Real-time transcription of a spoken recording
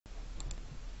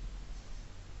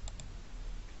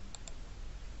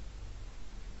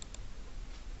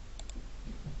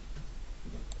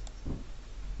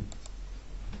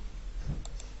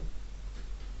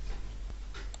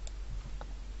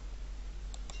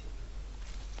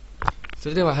そ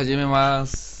れでは始めま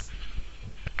す。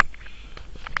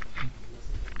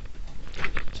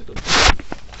ちょっと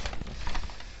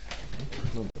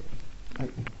はい、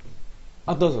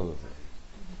あ、どうぞどうぞ。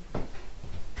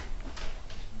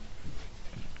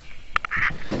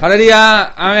ハレル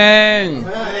ヤ、アーメン。お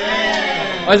はよ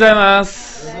うございま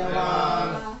す。よ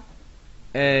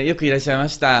くいらっしゃいま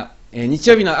した。日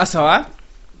曜日の朝は、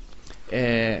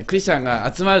クリスチャン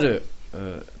が集まる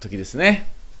時ですね。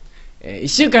1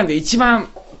週間で一番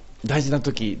大事な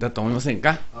時だと思いません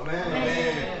か。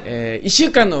1週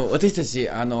間の私たち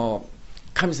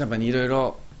神様にいろい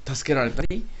ろ助けられた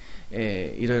り、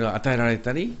いろいろ与えられ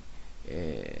たり、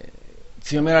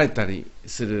強められたり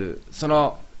するそ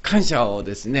の感謝を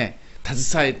ですね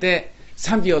携えて、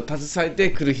賛美を携えて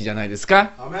くる日じゃないです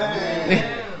か。ね、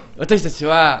私たち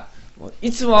は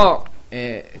いつも、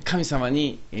神様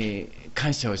に、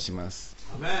感謝をします。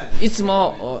いつ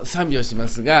も賛美をしま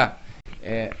すが、お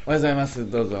はようございま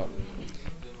す。どうぞ。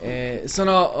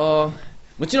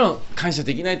もちろん感謝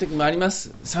できない時もありま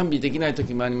す。賛美できない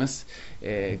時もあります。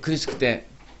苦しくて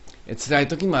辛い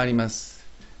時もあります。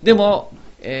でも、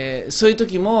そういう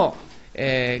時も、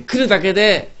来るだけ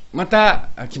でまた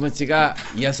気持ちが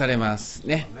癒されます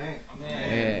ね。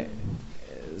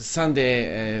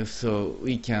Sunday, so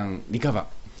we can recover.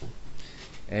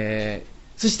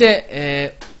 そし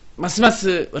て、ますま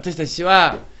す私たち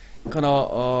はこ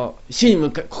の主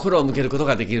に心を向けること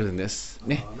ができるんです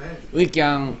ね。We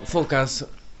can focus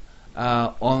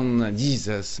on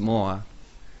Jesus more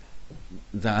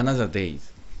than another days、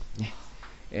ね。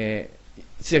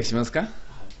通訳しますか。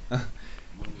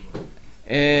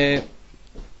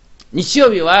日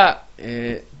曜日は、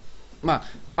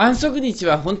安息日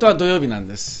は本当は土曜日なん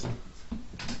です。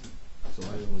おは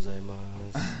ようございます。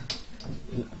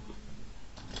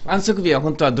安息日は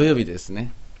本当は土曜日です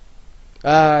ね。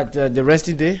The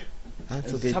resting day?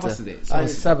 Sabbath day.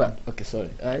 Sabbath. Okay, sorry.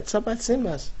 Sabbath same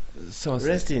as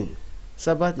resting.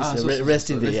 Sabbath is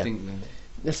resting day. Yeah.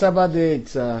 The Sabbath day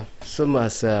it's same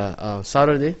as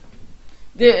Saturday.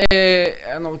 で、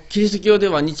キリスト教で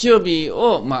は日曜日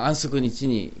を、安息日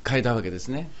に変えたわけです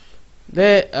ね。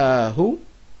で、who?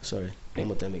 Sorry. One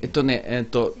more time again.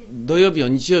 土曜日を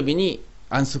日曜日に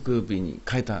安息日に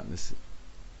変えたんです。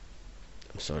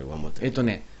I'm sorry, one more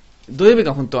time. 土曜日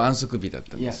が本当は安息日だっ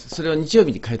たんです。それを日曜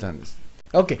日に変えたんです。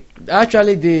Okay.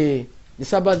 Actually, the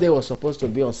Sabbath day was supposed to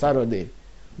be on Saturday,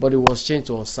 but it was changed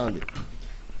to on Sunday.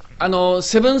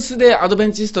 セブンスデーアドベ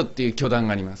ンチストっていう教団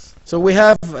があります。So we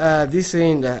have this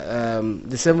in the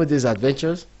Seven Days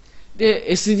Adventures.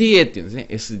 で、SDA っていうんですね。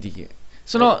SDA。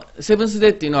そのセブンスデ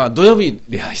ーっていうのは土曜日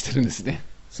礼拝してるんですね。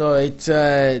So they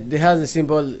have a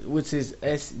symbol which is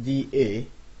SDA,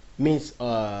 means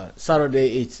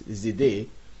Saturday is the day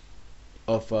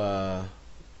of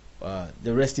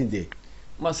the resting day.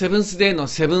 セブンスデーの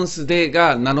セブンスデー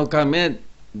が7日目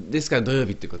ですから土曜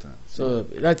日っていうことなんです。So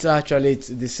that's actually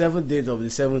it's the seventh day of the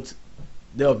seventh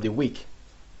day of the week,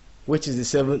 which is the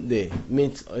seventh day,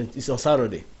 means it's on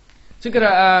Saturday. それか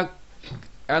ら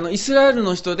イスラエル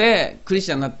の人でクリス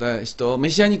チャンになった人をメ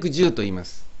シアニックジューと言いま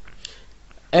す。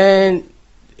And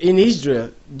in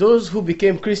Israel, those who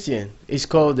became Christian is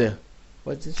called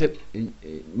what's it?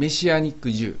 メシアニッ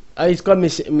クジュー。It's called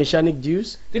Messianic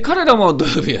Jews. で、彼らも土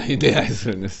曜日は礼拝す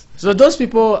るんです。So those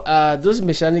people, those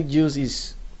Messianic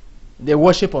Jews they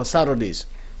worship on Saturdays.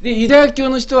 で、ユダヤ教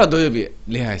の人は土曜日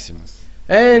礼拝します。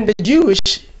And the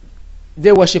Jewish,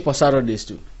 they worship on Saturdays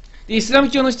too. で、イスラ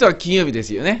ム教の人は金曜日で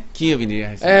すよね。金曜日に礼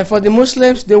拝する。And for the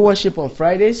Muslims, they worship on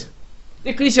Fridays.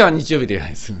 で、クリスチャンは日曜日礼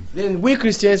拝する。Then we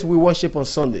Christians, we worship on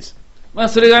Sundays.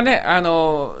 それがね、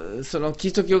そのキ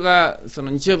リスト教がそ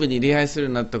の日曜日に礼拝するよう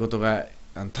になったことが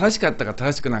正しかったか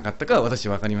正しくなかったかは私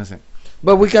は分かりません。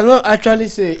But we cannot actually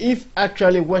say if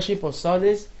actually worship on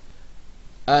Sundays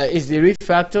is the real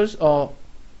factors or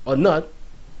not.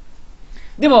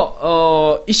 で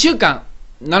も1週間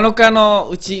7日の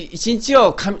うち1日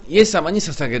をイエス様に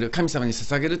捧げる、神様に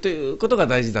捧げるということが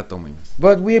大事だと思います。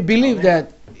But we believe that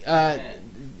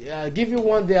give you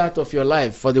one day out of your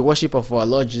life for the worship of our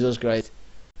Lord Jesus Christ.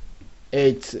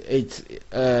 It's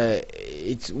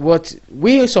what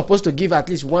we are supposed to give at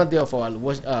least one day of our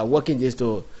working days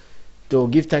to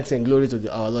give thanks and glory to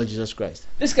our Lord Jesus Christ.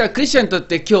 ですからクリスチャンにとっ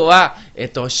て今日は、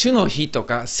主の日と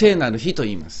か聖なる日と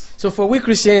言います。So for we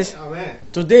Christians,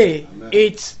 today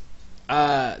it's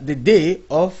the day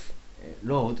of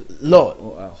Lord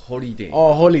holiday.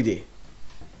 Or holiday.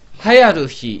 流行る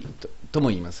日とも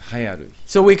言います。流行る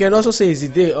日。So we can also say it's the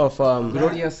day of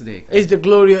glorious day. It's the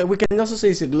glorious. We can also say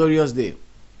it's a glorious day.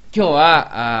 今日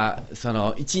はそ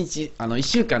の1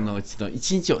週間のうちの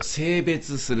1日を聖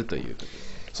別するということで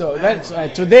す。So that's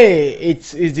today.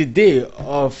 It's the day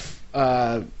of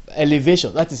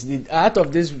elevation. That is the out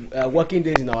of these working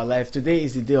days in our life. Today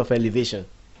is the day of elevation.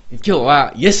 今日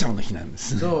はイエス様の日なんで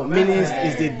す。 So meaning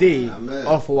is the day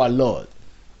of our Lord.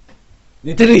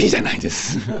 寝てる日じゃないで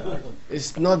す。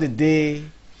 It's not the day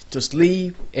to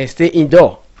sleep and stay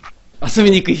indoor. 遊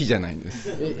びに行く日じゃないんです。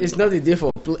 It's not the day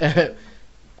for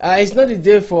it's not the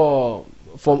day for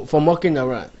mocking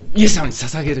around. イエス様に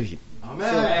捧げる日。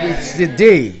 It's the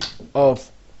day of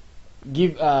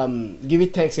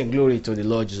giving thanks and glory to the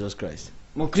Lord Jesus Christ.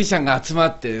 もうクリスチャンが集ま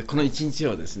ってこの一日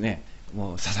をですね、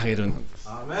もう捧げるのです。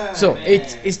 So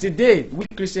it's the day we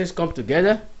Christians come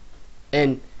together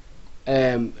and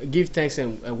give thanks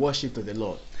and worship to the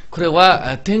Lord. これ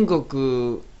は天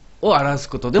国を表す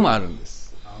ことでもあるんで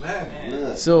す。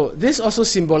 So this also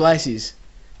symbolizes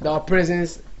our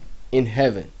presence in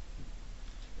heaven.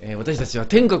 私たちは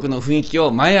天国の雰囲気を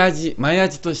前味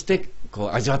としてこ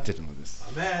う味わっているのです。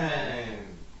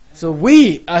 So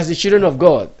we, as the children of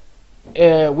God,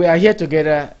 we are here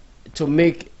together to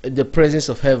make the presence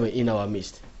of heaven in our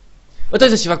midst. 私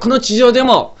たちはこの地上で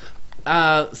も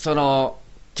その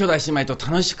兄弟姉妹と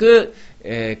楽しく、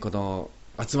この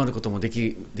集まることもで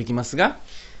きますが、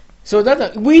 So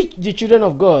that we, the children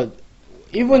of God,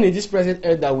 even in this present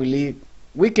earth that we live,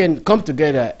 we can come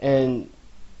together and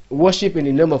worship in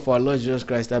the name of our Lord Jesus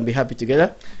Christ and be happy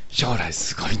together. 将来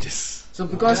すごいんです。 So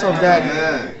because of that,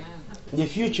 the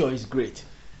future is great.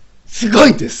 すご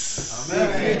いです。 The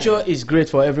future is great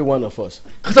for every one of us.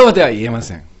 言葉では言えま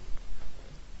せん。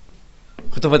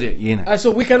言葉では言えない。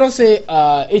 So we cannot say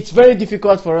it's very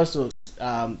difficult for us to.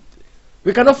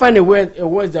 We cannot find a word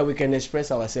that we can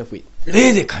express ourselves with.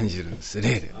 霊で感じるんです。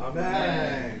霊で。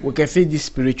 We can feel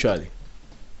this spiritually.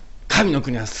 神の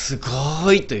国はす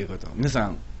ごいということを皆さ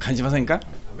ん感じませんか？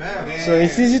 So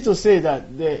it's easy to say that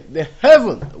the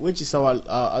heaven, which is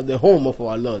the home of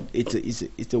our Lord, it's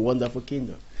a wonderful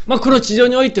kingdom. まあこの地上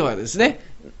においてはですね、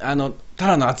た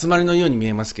だの集まりのように見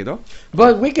えますけど、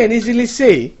 But we can easily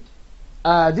say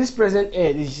this present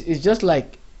earth is just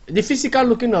like the physical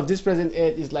looking of this present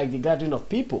earth is like the gathering of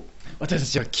people. 私た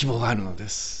ちは希望があるので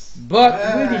す。 But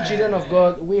with the children of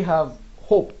God, we have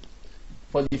hope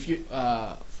for the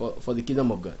for the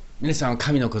kingdom of God. 皆さんは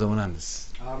神の子供なんで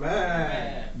す。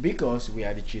 Because we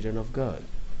are the children of God.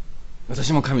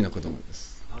 私も神の子供で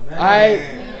す。 I,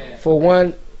 for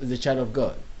one, is the child of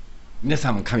God. 皆さ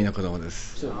んも神の子供で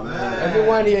す。 So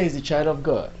everyone here is the child of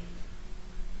God.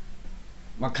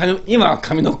 まあ、今は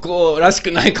神の子らし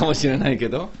くないかもしれないけ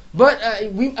ど、 But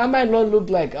I might not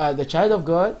look like the child of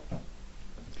God.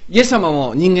 イエス様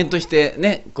も人間として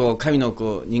ね、こう神の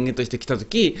子人間として来た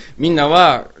時、みんな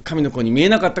は神の子に見え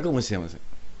なかったかもしれません。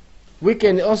 We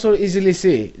can also easily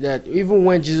say that even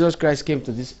when Jesus Christ came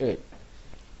to this earth,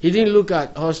 he didn't look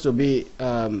at us to be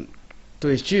to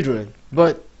his children,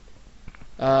 but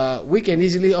we can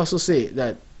easily also say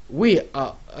that we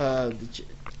are.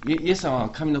 イエス様は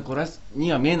神の子ら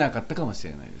には見えなかったかもし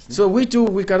れないですね。 So we too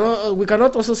we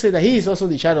cannot also say that he is also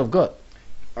the child of God.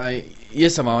 イエ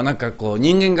ス様はなんかこう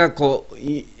人間がこう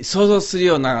想像する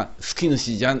ような救い主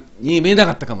に見えな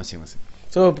かったかもしれません。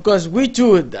 So because we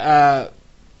too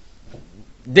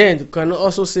then can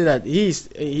also say that he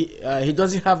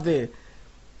doesn't have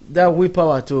that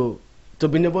willpower to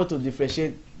be able to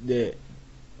differentiate the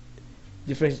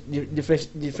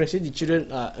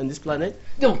children on this planet.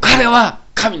 でも彼は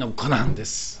神の子なんで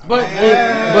す。 But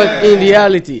in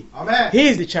reality, he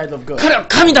is the child of God. 彼は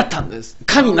神だったんです。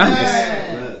神なんです。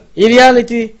 In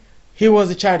reality, he was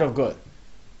the child of God.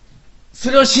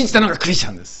 それを信じたのがクリスチャ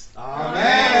ンです。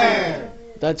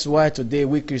 That's why today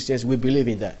we Christians we believe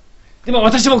in that. でも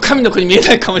私も神の子に見え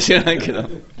ないかもしれないけど。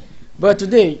But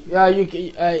today,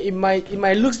 it might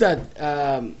look that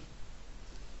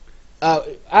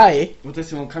it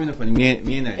私も神の子に見え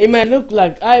ない。 might look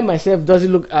like I myself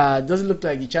doesn't look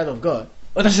like the child of God.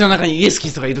 私の中にイエス・キ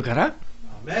リストがいるから、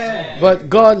 But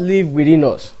God lives within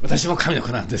us. 私も神の子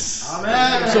なんです。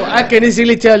 So I can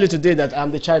easily tell you today that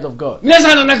I'm the child of God. 皆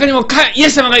さんの中にもイエ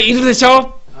ス様がいるでしょ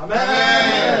う。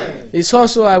 It's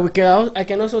also I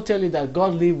can also tell you that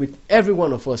God lives with every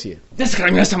one of us here. ですか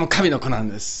ら皆さんも神の子なん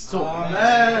です。 So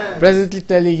presently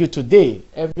telling you today,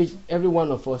 every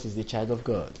one of us is the child of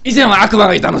God. 以前は悪魔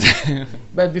がいたので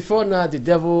But before now, the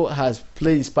devil has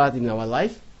played his part in our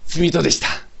life. 罪人でした。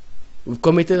 We've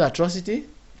committed atrocity.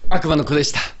 悪魔の子で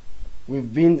した。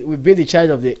 We've been the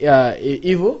child of the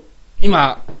evil.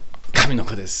 今神の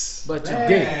子です。 But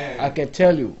today, I can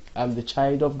tell you, I'm the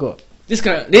child of God. です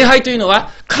から礼拝というのは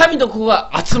神の子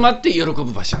が集まって喜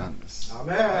ぶ場所なんです。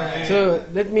 So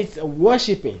that means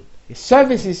worshiping.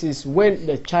 Services is when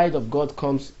the child of God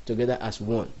comes together as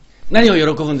one. 何を喜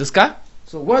ぶんですか？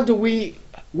 So what are we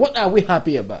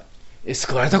happy about?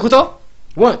 救われたこと、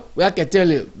 One, I can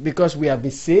tell you, because we have been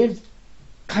saved,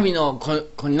 神の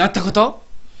子になったこと、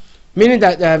 meaning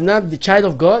that I am not the child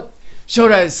of God, 将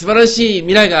来素晴らしい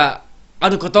未来があ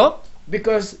ること、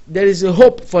 because there is a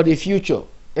hope for the future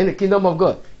in the kingdom of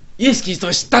God. イエス・キリスト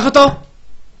を知ったこと、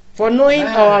 For knowing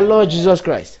our Lord Jesus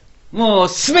Christ. もう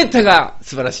全てが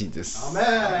素晴らしいです。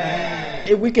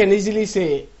 We can easily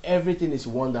say everything is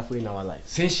wonderful in our life.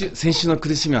 先週の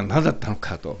苦しみは何だったの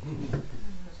かと。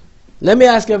 Let me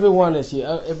ask every one of us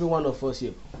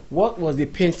here, what was the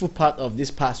painful part of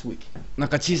this past week? なん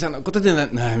か小さなことで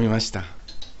悩みました。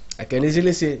 I can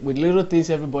easily say with little things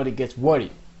everybody gets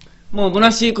worried. もう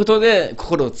虚しいことで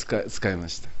心を使いま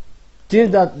した。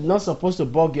 Things that not supposed to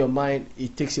bog your mind,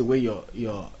 it takes away your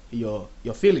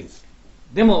feelings.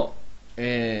 でも、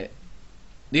礼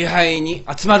拝に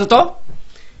集まると、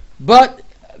 But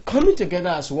coming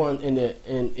together as one in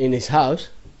his house,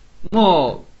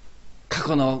 もう過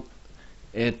去の、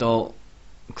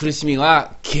苦しみ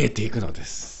は消えていくので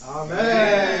す。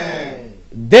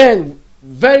 then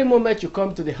very moment you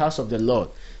come to the house of the Lord,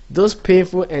 those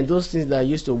painful and those things that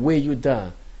used to weigh you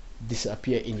down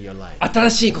disappear in your life. 新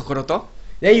しい心と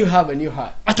Then you have a new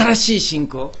heart. 新しい信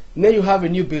仰、 Then you have a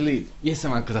new belief. イエス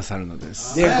様がくださるので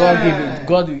す。 Then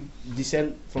God will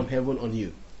descend from heaven on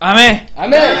you. アメン。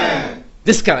 Amen.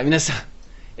 ですから皆さん、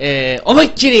思い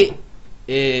っきり、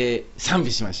賛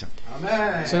美しましょう。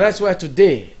 So that's why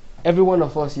today, every one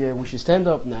of us here, we should stand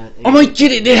up now. 思いっき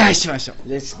り礼拝しましょう。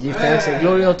 Let's give thanks and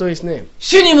glory unto His name.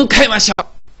 主に向かいましょう。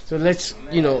 So let's,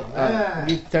 give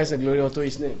thanks and glory unto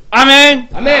His name. アメン。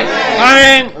 Amen. ア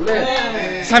メン。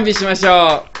 Amen. 賛美しまし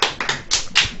ょう。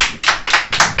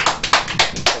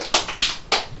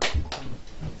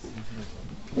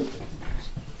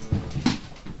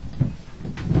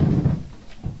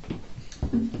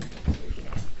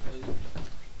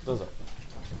どうぞ。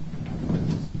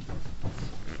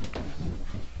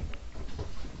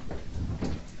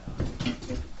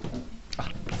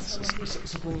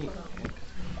そこに。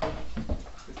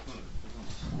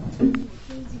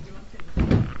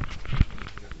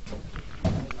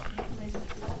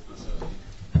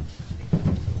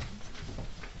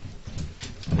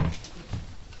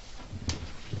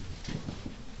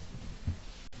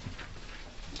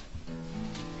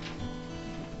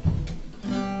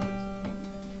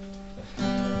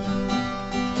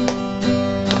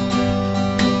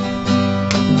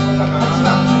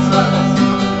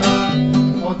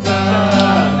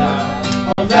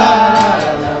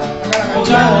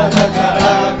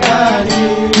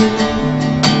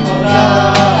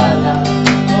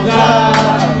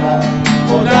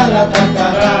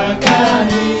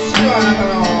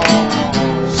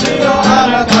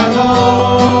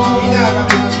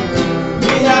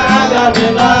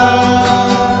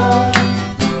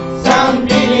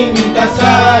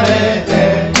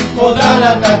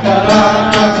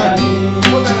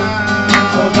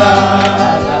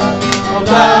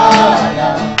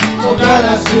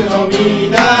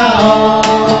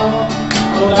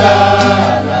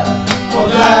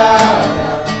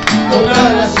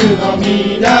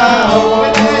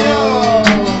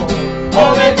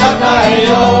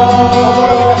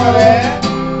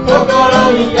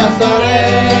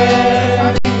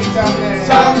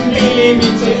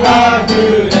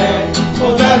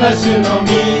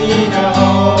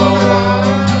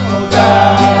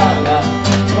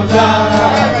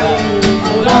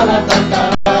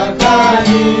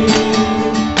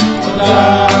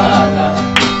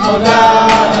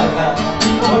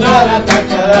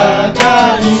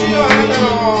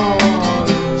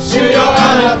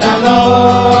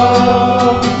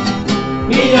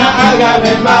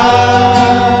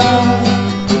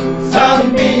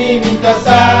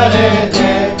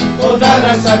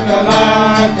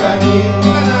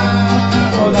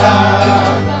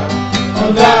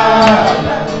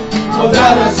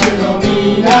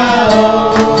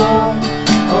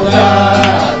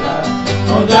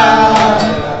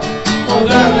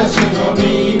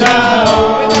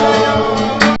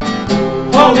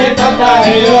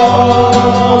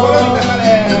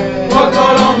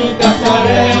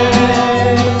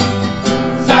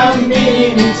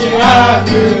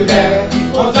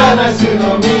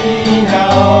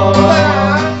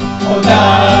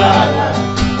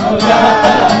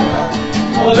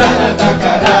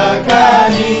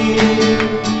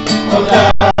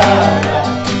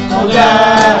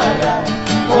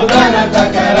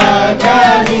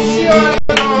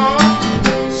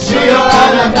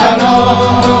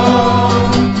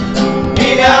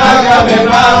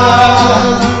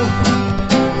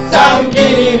賛美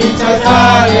に満た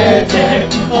されて、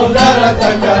おなら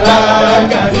たから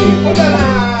ほ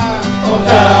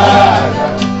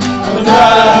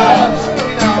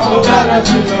ざら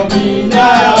主の皆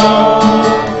を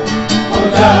ほ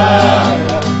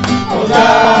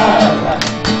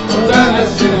ざら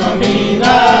主の皆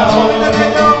を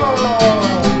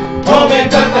褒め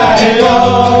たたえよ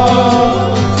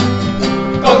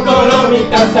心満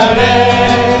たされ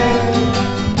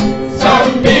賛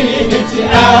美に満ち溢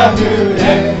れ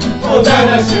ほざら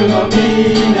主の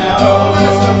皆を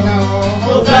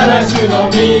ほざら主の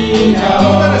皆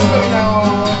を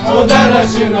ほざら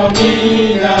主の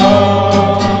皆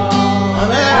を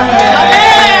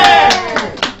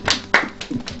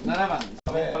7番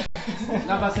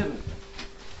ナンバーセブン。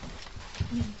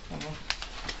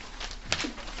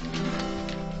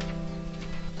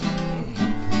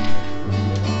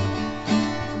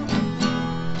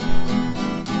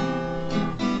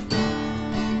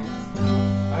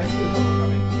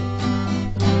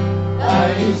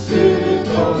愛する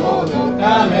友の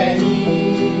ために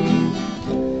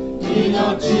命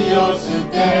を捨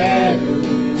てる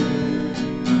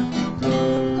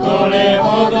これ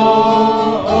ほど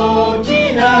大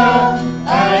きな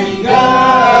愛が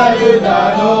ある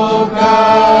だろうか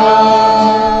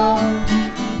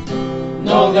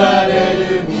逃れる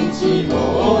道も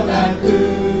なく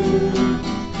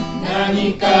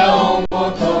何かを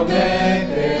求め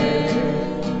て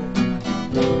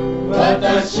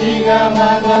私がま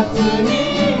だ罪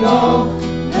の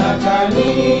中に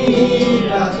い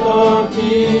たとき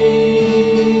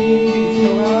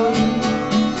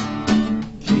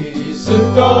キリス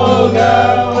トが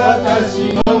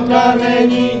私のため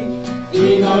に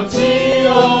命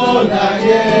を投げ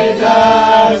出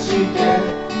して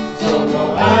その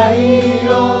愛を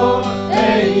永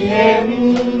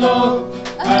遠の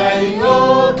愛を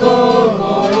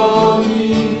心に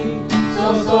注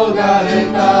がれ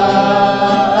た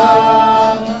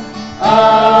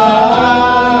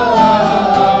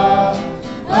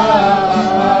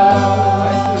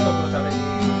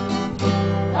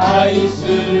愛す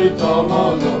る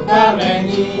友のため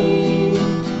に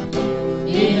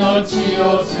命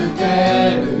を捨て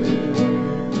る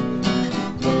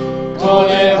こ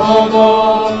れほど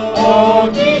大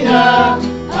きな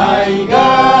愛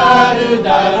がある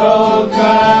だろうか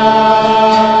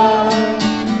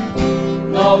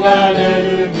逃れ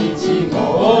る道も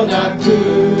なく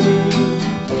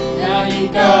何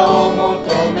かを求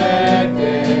めて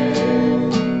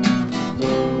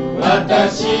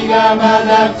私がま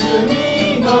だ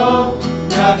罪の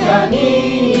中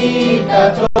にい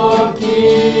たとき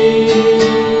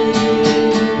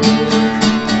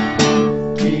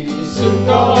キリス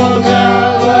トが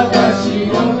私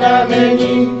のために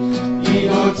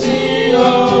命を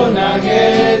投げ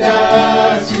出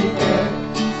して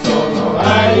その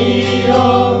愛を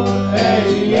永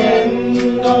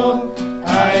遠の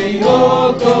愛を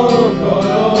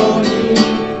心に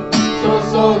注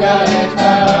がれた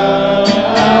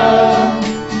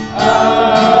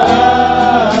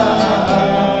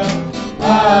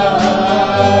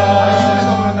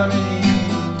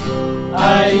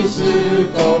愛する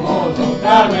友の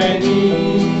ため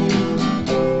に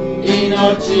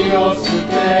命を捨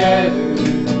てる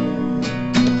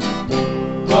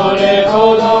これ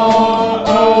ほど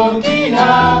大き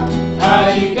な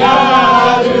愛が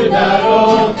あるだ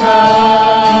ろうか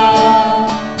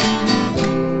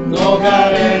逃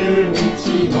れる道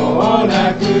もな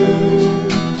く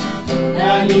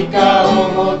何かを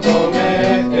求め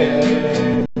て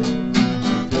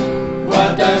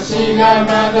私がま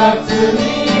だ罪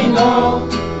の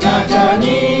中に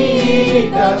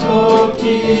いたとき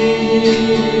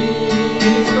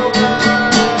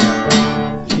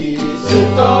キリス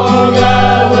トが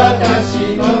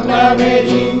私のため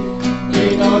に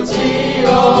命を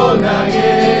投げ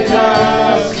出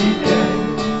して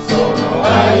その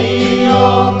愛を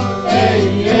永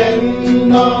遠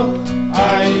の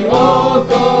愛を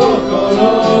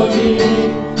心に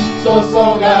注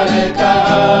がれた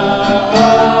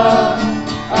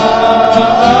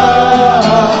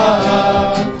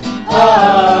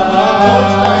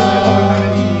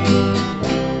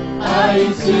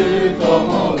愛する友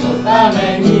のた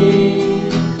めに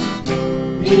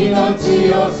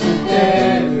命を捨て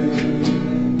る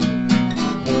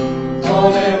こ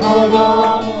れほど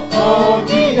大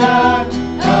きな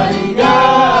愛が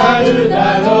ある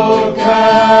だろうか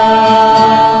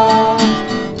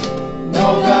逃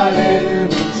れる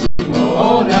道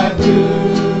もなく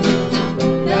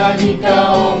何か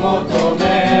を求め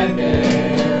て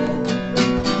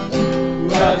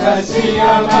私が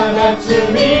まだ罪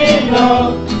の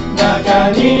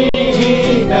中にい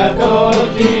たと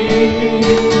き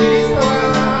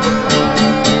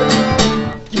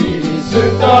キリス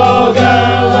ト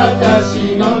が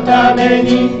私のため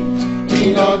に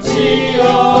命を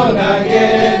投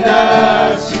げ出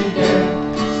して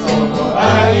その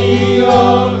愛を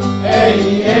永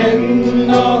遠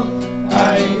の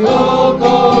愛を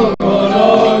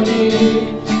心に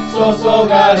注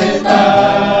がれた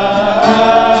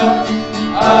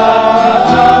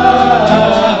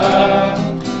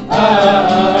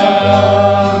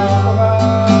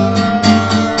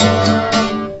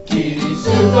キリス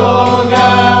トが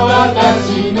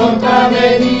私のた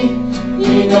めに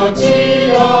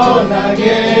命を投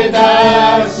げ出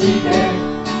して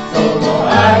その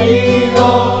愛を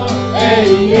永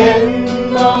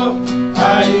遠の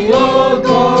愛を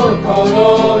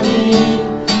心に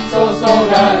注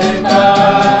がれた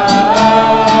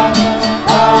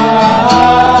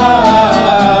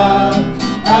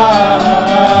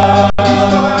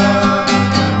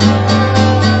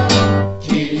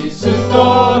キリスト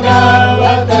が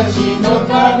私の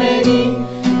ために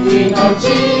命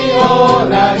を投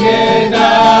げ出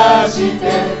して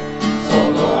そ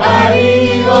の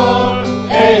愛を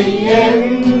永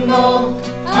遠の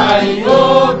愛を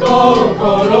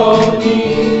心に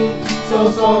注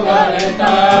がれた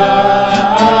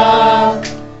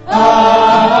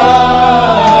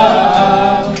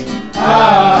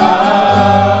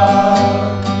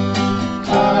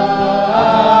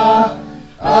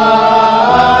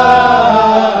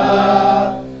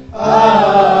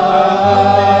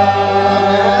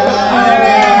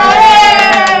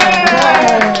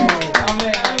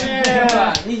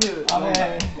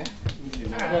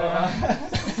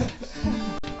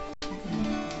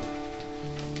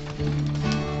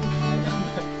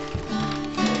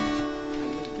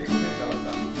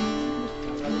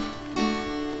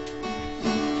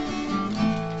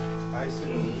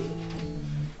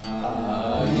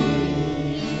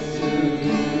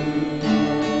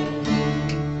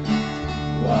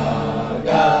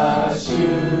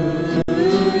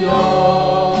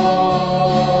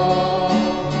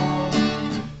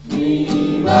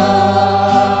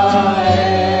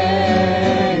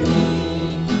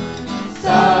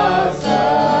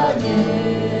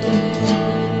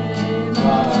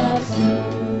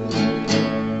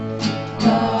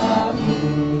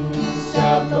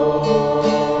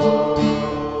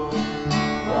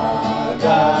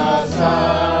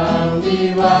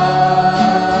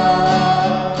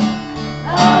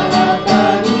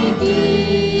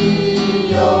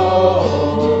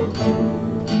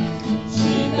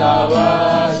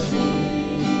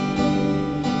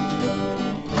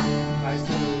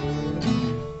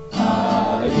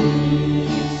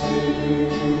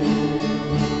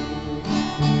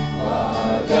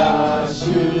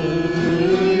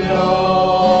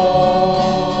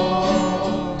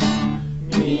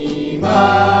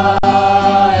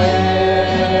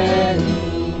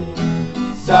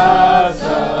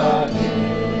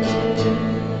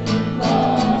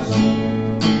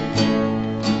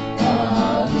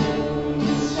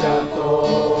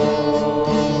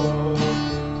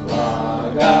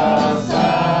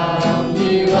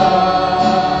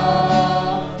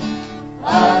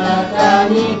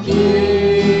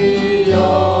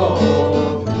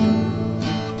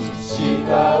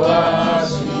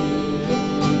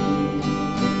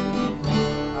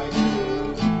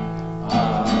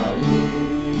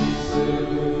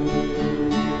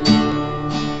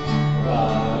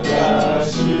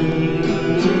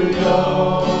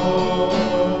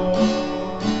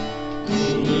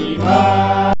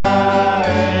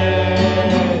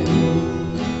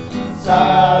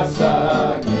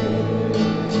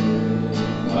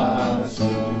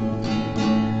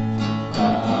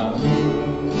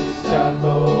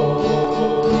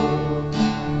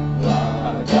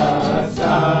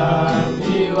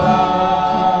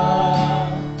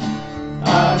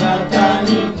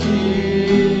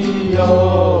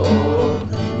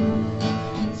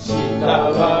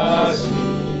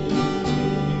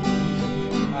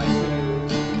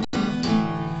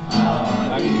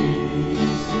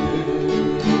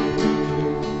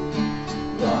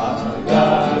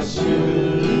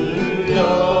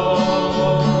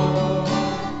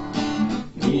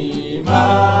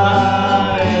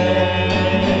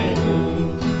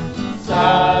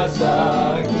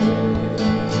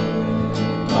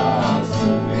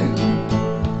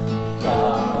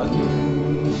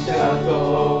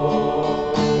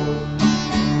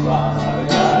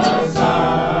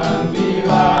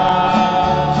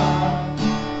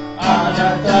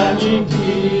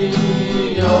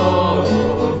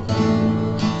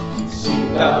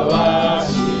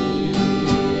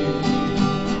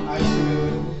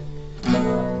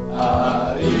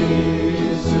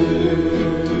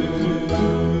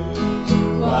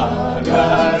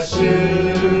よ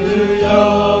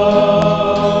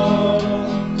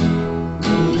御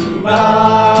前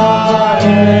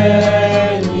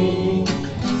に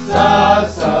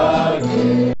捧げ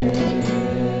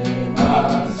ま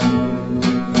す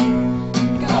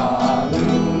感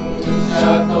謝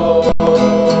と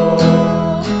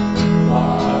我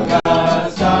が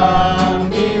賛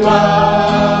美は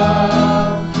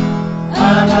あ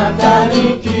なた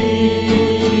に清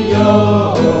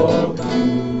く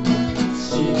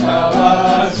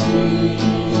親し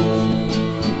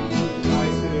愛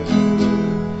する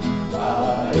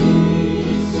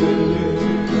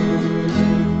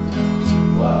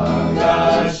我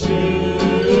が主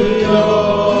よ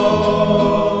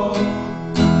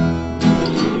御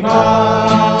前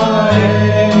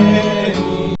に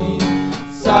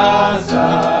捧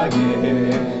げ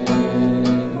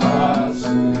ます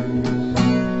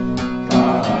感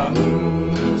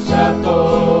謝と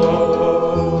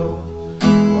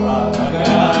我が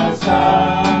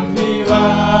賛美は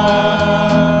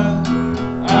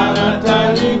あな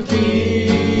たに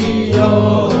清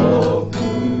く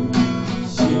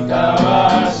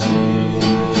親し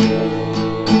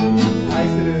愛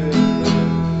する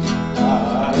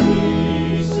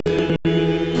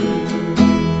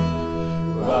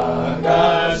我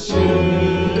が主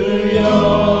よ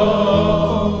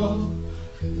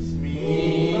御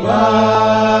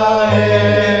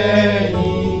前に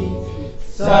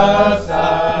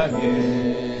捧げ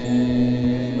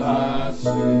ます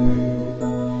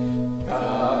感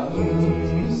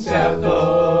謝と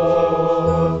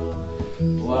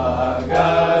我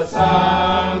が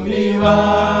賛美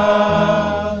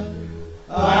は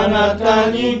あなた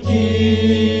に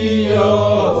清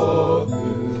く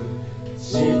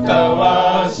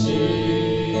親し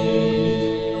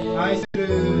愛す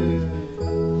る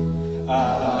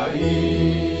愛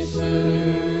する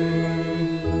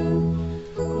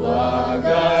我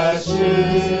が主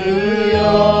よ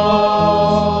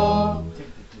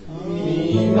御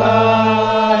前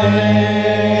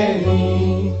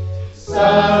に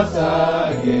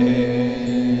捧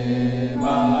げ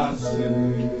ます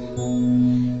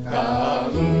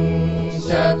感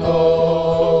謝と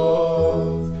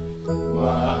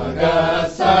我が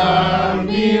賛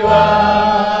美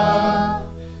は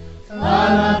あ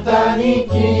なたに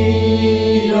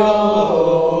清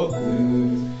く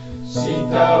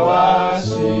親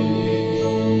し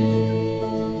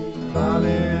アメン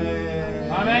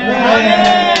アメン。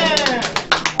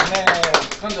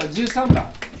今度は13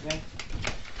番ですね。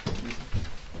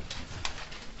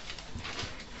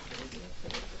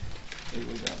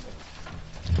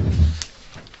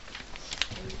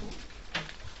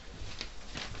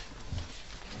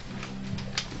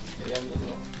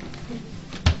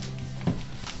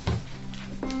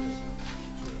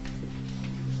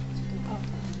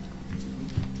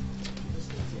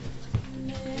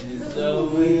The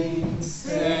winds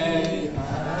say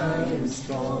I am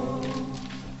strong.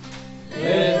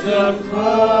 Let the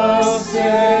cross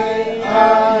say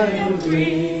I am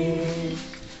weak.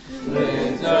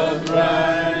 Let the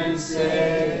blind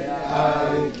say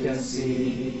I can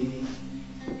see.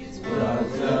 But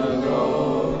the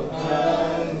Lord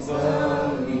has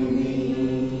done in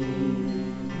me.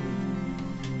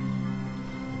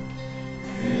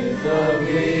 Let the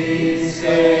winds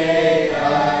say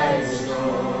I am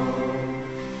strong.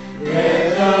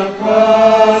 Let the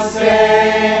cross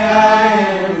say I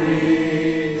am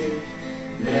weak.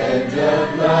 Let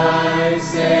the blind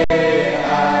say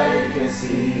I can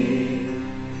see.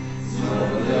 So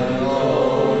the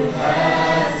Lord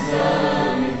has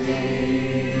done it.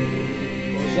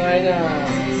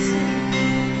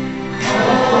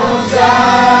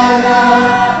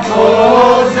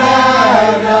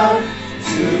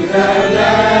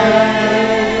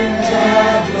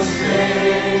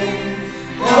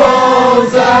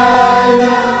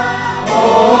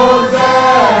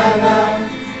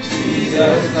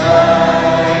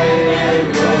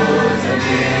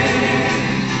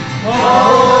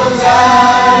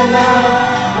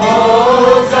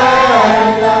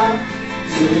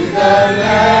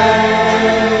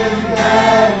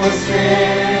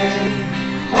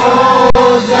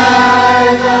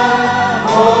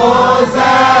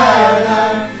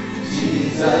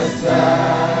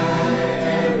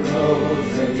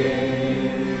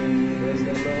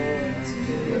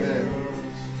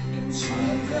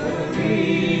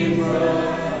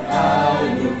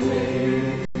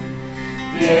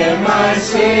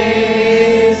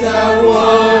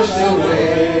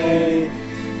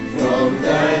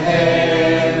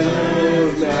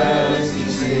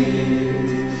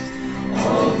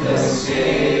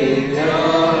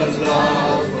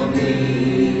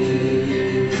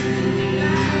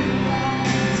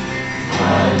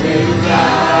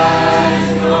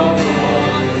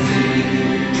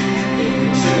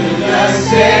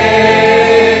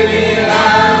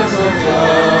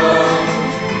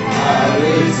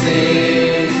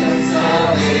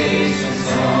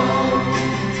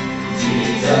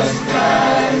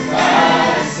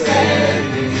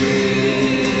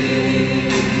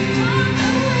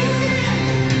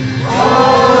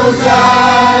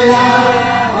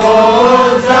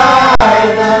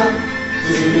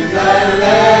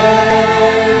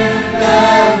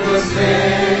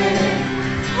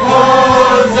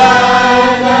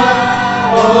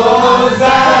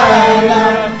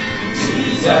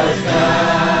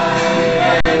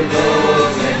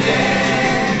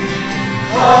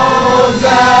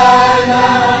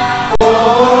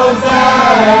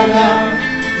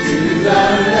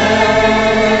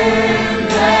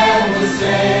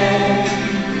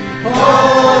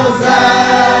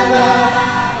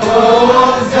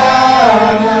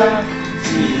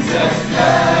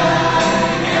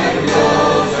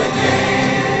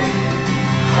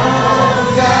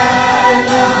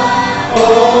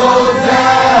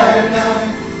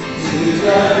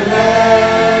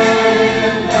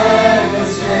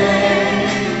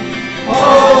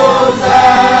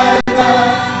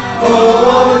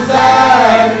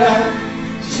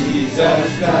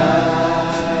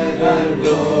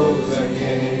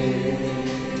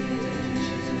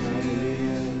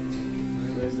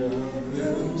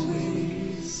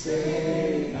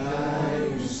 Say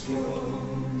I'm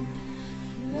strong.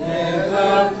 Let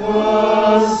the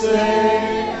poor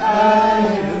say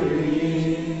I'm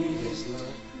rich.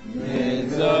 Let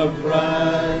the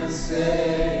blind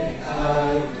say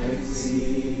I can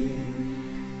see.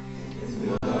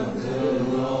 What the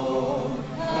Lord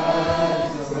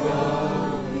has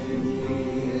done in me.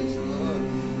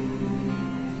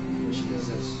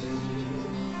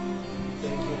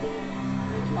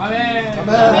 Amen.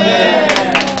 Amen.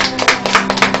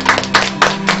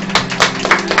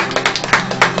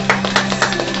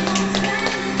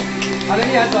 ハレ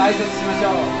ルヤと挨拶しまし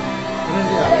ょう。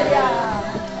ハレルヤ。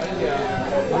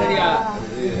ハレルヤ。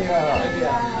ハレル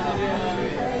ヤ。ハ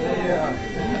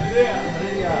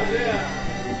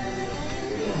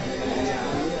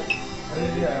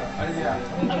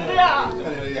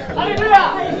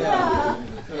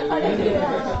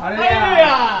レルヤ。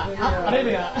ハレ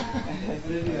ルヤ。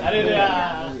ハレル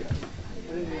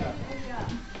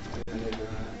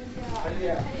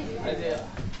ヤ。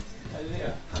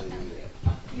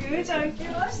ゆうちゃん来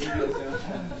ました。いらっ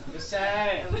し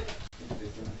ゃい。い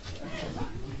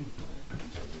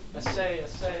らっしゃい。いらっ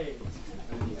しゃい。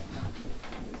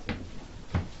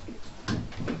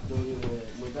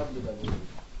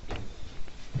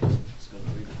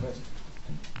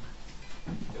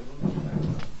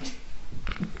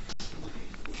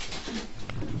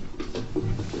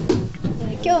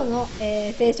今日の、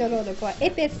聖書朗読は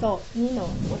エペソ2の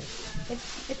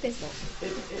エペソ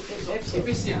エ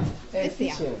ペシアン。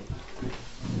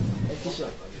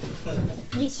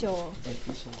2章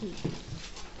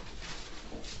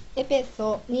エペ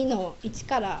ソ2の1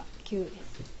から9です。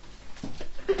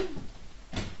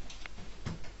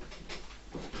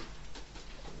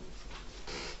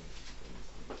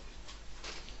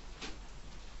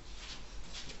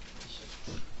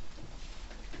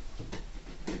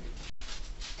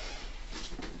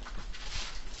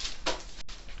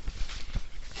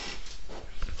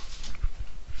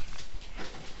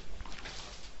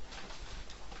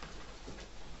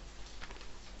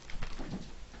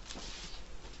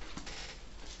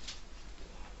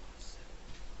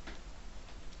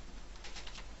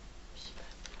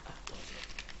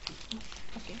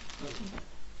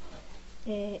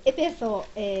エペソ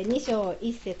2章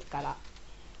1節から、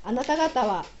あなた方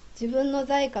は自分の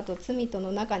罪過と罪と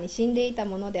の中に死んでいた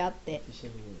ものであって、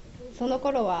その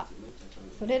頃は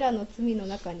それらの罪の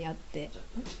中にあって、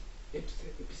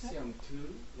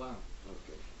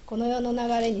この世の流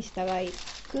れに従い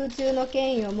空中の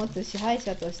権威を持つ支配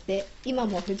者として今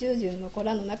も不従順の子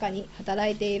らの中に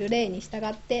働いている霊に従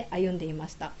って歩んでいま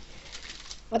した。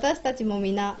私たちも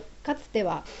皆かつて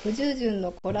は不従順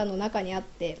の子らの中にあっ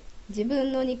て、自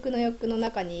分の肉の欲の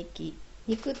中に生き、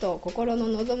肉と心の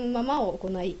望むままを行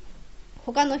い、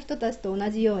他の人たちと同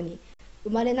じように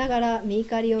生まれながら身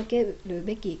怒りを受ける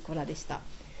べき子らでした。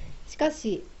しか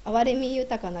し憐れみ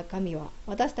豊かな神は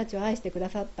私たちを愛してくだ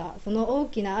さったその大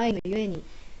きな愛のゆえに、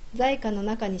罪過の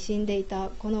中に死んでいた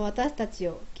この私たち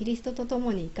をキリストと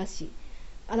共に生かし、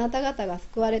あなた方が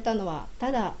救われたのは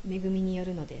ただ恵みによ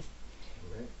るのです。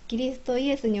キリストイ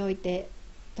エスにおいて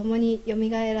共によみ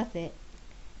がえらせ、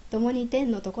共に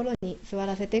天のところに座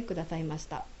らせてくださいまし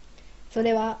た。そ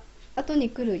れは後に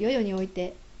来る世々におい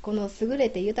てこの優れ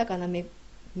て豊かな御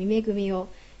恵みを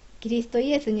キリスト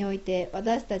イエスにおいて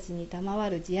私たちに賜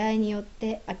る慈愛によっ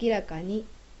て明らかに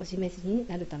お示しに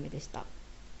なるためでした。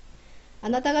あ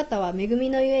なた方は恵み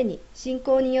のゆえに信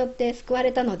仰によって救わ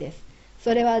れたのです。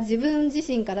それは自分自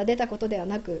身から出たことでは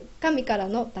なく、神から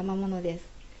の賜物です。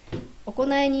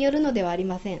行いによるのではあり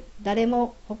ません。誰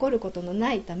も誇ることの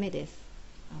ないためです。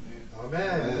アメ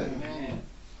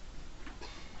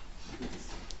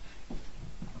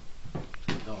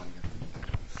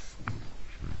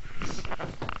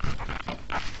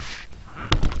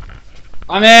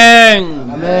アメ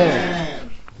ン。アメ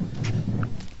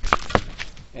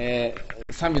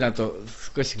賛美だと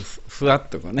少しふわっ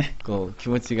とこうね、こう気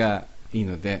持ちがいい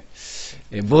ので、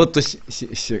ぼーっとし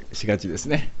がちです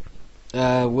ね。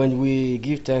When we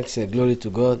give thanks and glory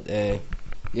to God,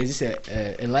 it's just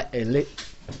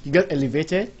you got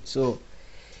elevated, so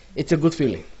it's a good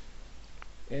feeling.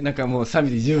 なんかもう賛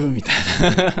美で十分みたい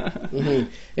な。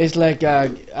It's like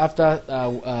after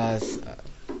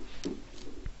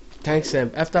thanks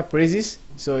and after praises,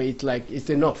 so it's like it's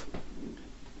enough.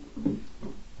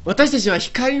 私たちは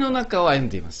光の中を歩ん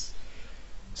でいます。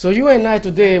So you and I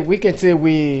today, we can say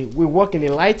we walk in the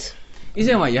light. 以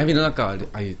前は闇の中を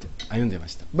歩んでいま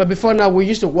した。But before now, we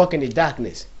used to walk in the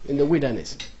darkness, in the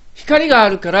wilderness. 光があ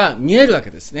るから見えるわ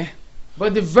けですね。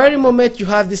But the very moment you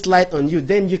have this light on you,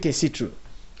 then you can see through.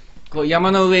 こう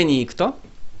山の上に行くと、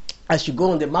as you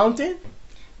go on the mountain,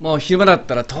 もう昼間だっ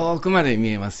たら遠くまで見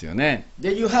えますよね。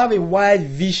 then you have a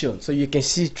wide vision so you can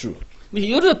see through.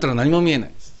 夜だったら何も見えない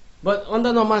です。 But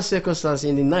under normal circumstances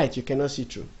in the night, you cannot see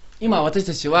through. 今私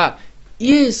たちは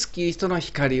イエス・キリストの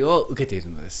光を受けている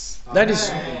のです。 That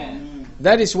is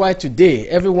why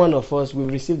today, every one of us will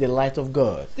receive the light of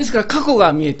God. ですから過去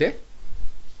が見えて、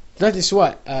 That is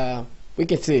why we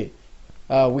can see,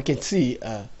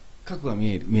過去が見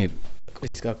える。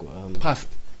パス。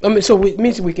 so it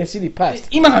means we can see the past.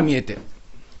 今が見えて、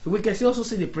 We can also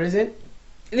see the present,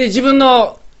 で自分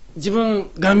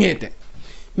が見えて、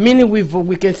 meaning we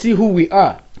can see who we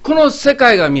are. この世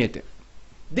界が見えて、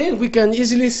 Then we can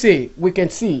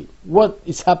see what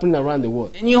is happening around the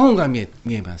world. 日本が見え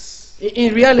ます。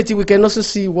 In reality, we can also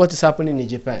see what is happening in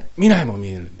Japan. 未来も見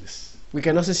えるんです。 We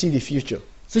can also see the future.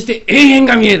 そして永遠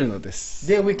が見えるのです。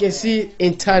 Then we can see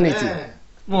eternity.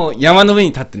 もう山の上に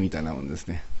立ってるみたいなもんです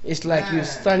ね。 It's like you're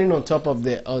standing on top of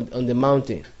on the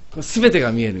mountain. すべて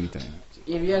が見えるみたいな。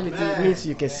 In reality, it means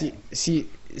you can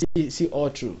see all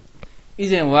through. 以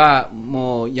前は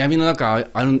もう闇の中を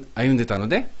歩んでたの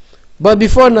で、 But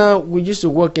before now, we used to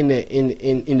walk in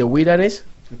the wilderness.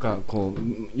 なんかこ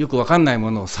うよくわかんないも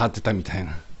のを触ってたみたい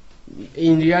な。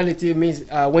 In reality, it means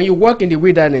when you walk in the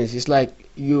wilderness, it's like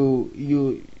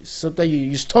sometimes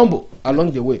you stumble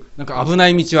along the way. なんか危な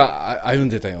い道は歩ん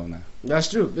でたような。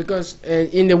 That's true because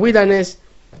in the wilderness,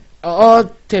 all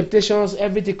temptations,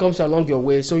 everything comes along your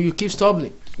way, so you keep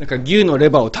stumbling. なんか牛のレ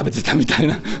バーを食べてたみたい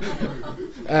な。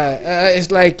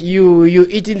It's like you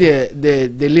eating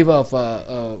the liver of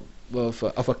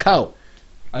a cow.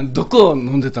 毒を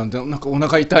飲んでたんで、なんかお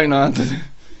腹痛いなって。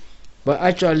 But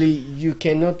actually, you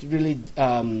cannot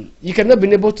be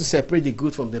able to separate the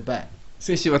good from the bad.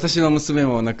 先週私の娘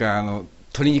もなんか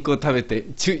鶏肉を食べて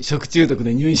食中毒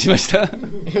で入院しました。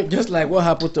Just like what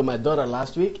happened to my daughter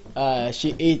last week,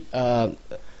 she ate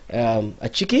a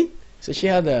chicken, so she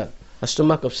had a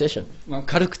stomach obsession. まあ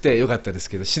軽くて良かったです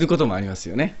けど死ぬこともあります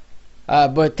よね。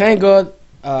But thank God,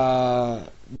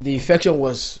 the infection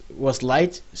was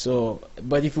light.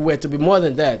 But if it were to be more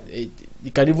than that, it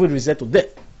can even result to death.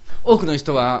 多くの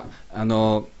人は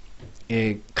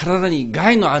体に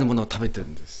害のあるものを食べてる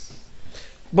んです。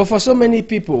 But for so many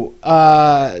people,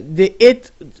 they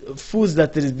ate foods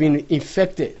that has been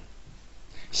infected.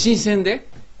 新鮮で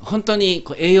本当に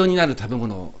栄養になる食べ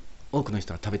物を多くの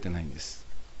人は食べてないんです。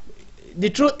 The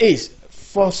truth is,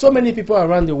 for so many people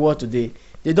around the world today,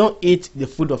 they don't eat the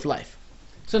food of life.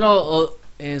 そ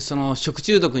の食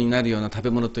中毒になるような食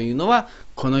べ物というのは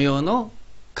この世の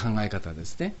考え方で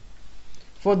すね。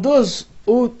 For those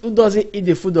who doesn't eat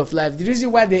the food of life, the reason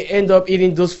why they end up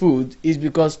eating those foods is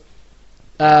because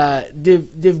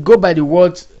they go by the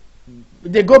words,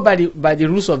 they go by the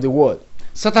rules of the world.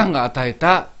 サタンが与え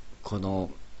たこの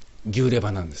牛レ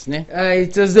バなんですね。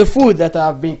It is the food that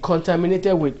have been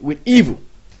contaminated with evil.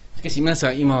 しかし皆さ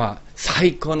ん今は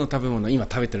最高の食べ物を今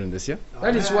食べてるんですよ。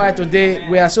 That is why today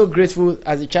we are so grateful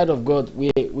as a child of God. We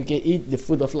can eat the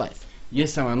food of life イエ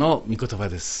ス様の御言葉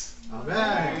です。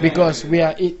 because we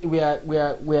are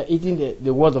eating the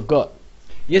word of God.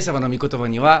 イエス様の御言葉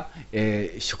には、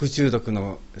食中毒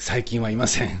の細菌はいま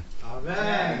せん。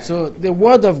 So the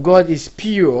word of God is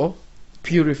pure,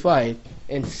 purified,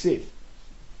 and safe.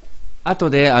 後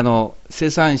で生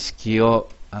産式を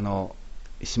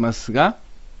しますが、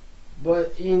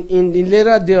 But in the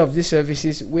later day of these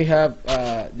services, we have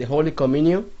the Holy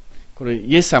Communion. これ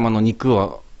イエス様の肉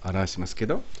を表しますけ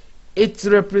ど、 It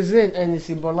represents and it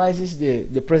symbolizes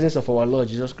the presence of our Lord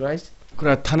Jesus Christ. こ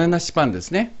れは種なしパンで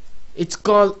すね。 It's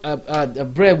called a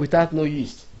bread without no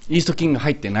yeast. イースト菌が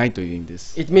入ってないという意味で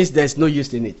す。 It means there's no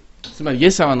yeast in it. つまりイ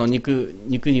エス様の肉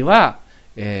には、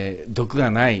毒が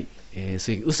ない、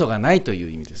そういう嘘がないとい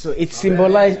う意味です。 So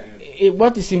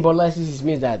what it symbolizes is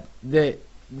means that the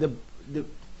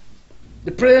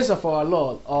presence of our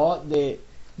Lord or the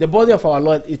body of our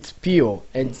Lord is pure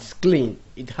and it's clean.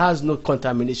 It has no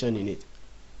contamination in it.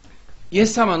 イエ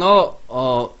ス様の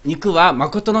肉は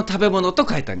誠の食べ物と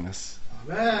書いてあります。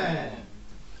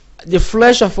 The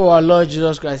flesh of our Lord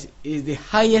Jesus Christ is the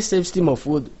highest esteem of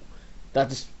food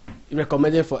that is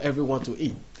recommended for everyone to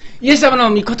eat. イエス様の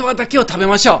御言葉だけを食べ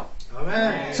ましょう。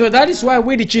 So that is why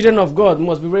we, the children of God,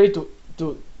 must be ready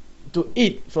to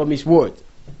eat from His word.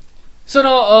 そ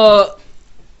の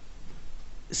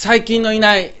細菌のい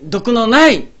ない毒の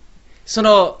ないそ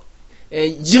の、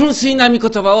純粋な御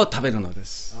言葉を食べるので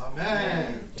す。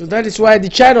 So that is why the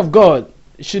child of God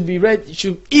should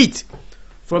eat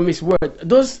from His word.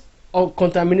 Those or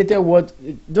contaminated word,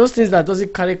 those things that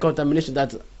doesn't carry contamination,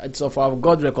 that it's of our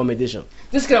God recommendation.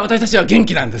 ですから私たちは元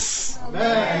気なんです。So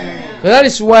that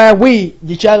is why we,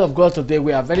 the child of God today,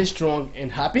 we are very strong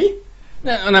and happy.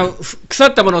 腐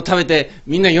ったものを食べて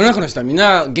みんな世の中の人はみん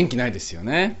な元気ないですよ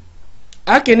ね。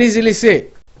I can easily say,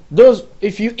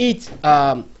 if you eat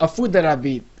a food that have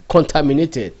been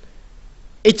contaminated,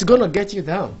 it's gonna get you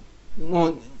down. も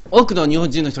う多くの日本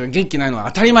人の人が元気ないのは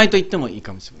当たり前と言ってもいい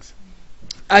かもしれません。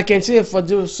I can say for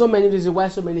so many reasons why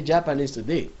so many Japanese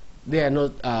today, they are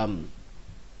not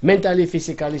mentally,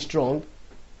 physically strong,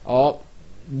 or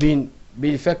being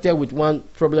affected with one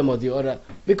problem or the other,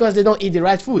 because they don't eat the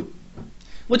right food.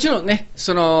 もちろんね、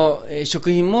その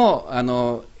食品も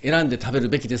選んで食べる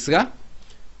べきですが、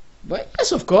But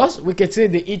yes, of course, we can say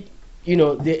they eat,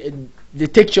 they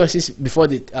take choices before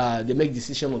they make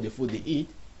decision on the food they eat.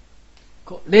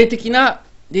 霊的な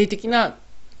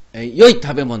良い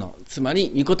食べ物、つまり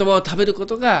御言葉を食べるこ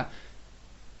とが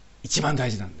一番大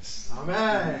事なんです。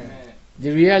The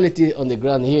reality on the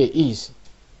ground here is,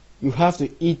 you have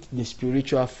to eat the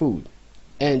spiritual food,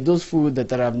 and those food that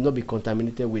have not been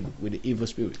contaminated with the evil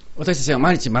spirit. 私たちは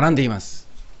毎日学んでいます。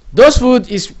Those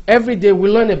food is every day we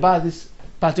learn about this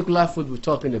particular food we're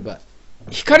talking about.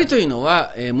 光というの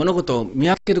は、物事を見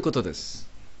分けることです。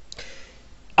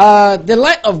The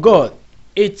light of God,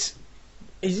 is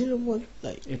it what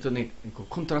like?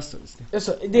 コントラストですね。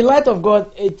The light of God,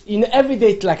 in every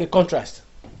day it's like a contrast.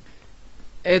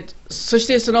 そし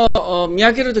てその見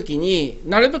分けるときに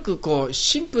なるべく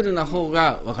シンプルな方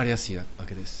が分かりやすいわ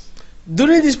けです。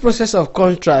During this process of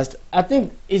contrast, I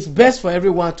think it's best for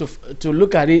everyone to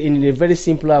look at it in a very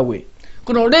simpler way.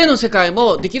 この霊の世界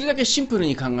もできるだけシンプル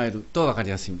に考えると分かり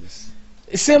やすいんです。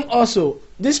Same also,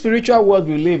 this spiritual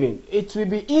world we live in, it will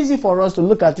be easy for us to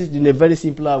look at it in a very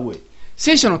simpler way.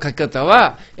 聖書の書き方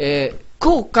は、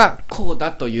こうかこう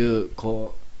だという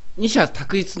二者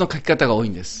択一の書き方が多い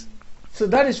んです。So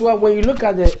that is why when you look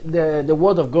at the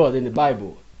word of God in the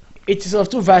Bible, it is of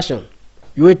two versions.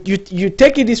 You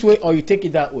take it this way or you take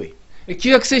it that way.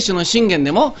 旧約聖書の箴言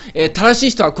でも、正し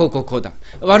い人はこうだ、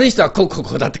悪い人はこ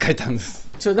うだって書いてあるんです。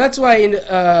So that's why in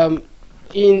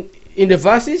the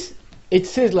verses it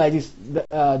says like this: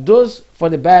 those for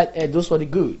the bad and those for the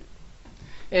good.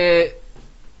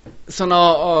 そ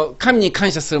の神に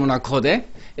感謝する者はこうで、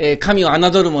神を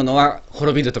侮る者は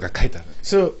滅びるとか書いてある。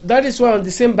So that is why on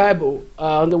the same Bible,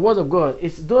 on the Word of God,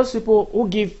 it's those people who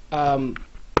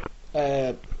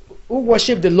who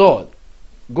worship the Lord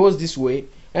goes this way,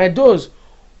 and those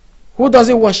who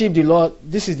doesn't worship the Lord,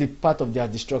 this is the part of their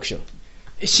destruction.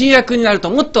 新約になると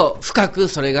もっと深く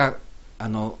それが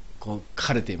書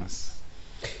かれています。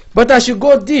But as you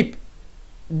go deep,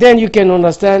 then you can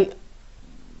understand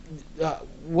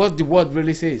what the word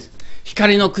really says.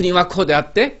 光の国はこうであ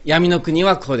って、闇の国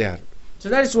はこうである。So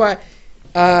that is why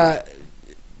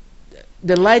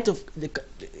the light of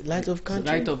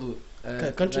country. Light of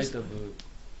countries.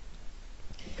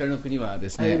 光の国はで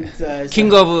すね、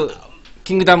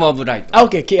Kingdom of Light.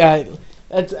 Okay,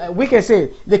 we can say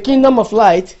the kingdom of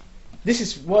light. This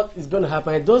is what is going to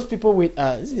happen. And those people with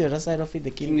this is the other side of it,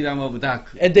 the Kingdom of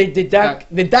Dark. The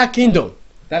dark kingdom.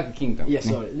 Dark Kingdom. Yes,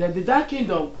 sorry. The dark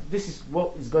kingdom. This is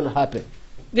what is going to happen.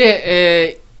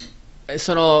 で、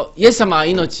そのイエス様は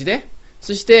命で、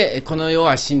そしてこの世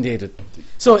は死んでいる。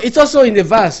So it's also in the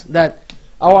verse that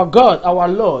our God, our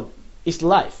Lord, is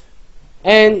life,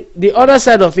 and the other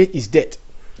side of it is death.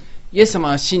 イエス様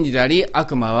は真理であり、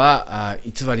悪魔は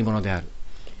偽り者である。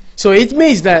So it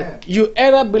means that you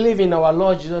either believe in our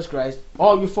Lord Jesus Christ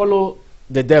or you follow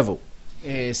the devil.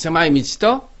 狭い道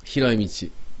と広い道。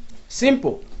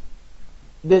Simple.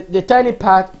 The tiny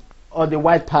path or the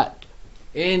wide path.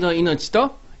 永遠の命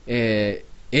と、永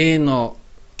遠の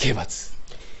刑罰。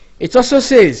It also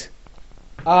says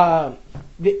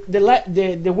the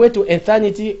way to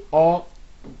eternity or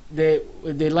the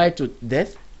light to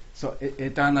death. So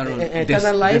eternal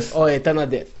life or eternal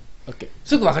death. Okay.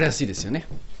 すごくわかりやすいですよね。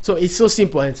So it's so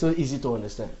simple and so easy to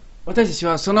understand. 私たち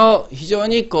はその非常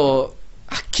には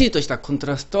っきりとしたコント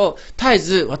ラストを絶え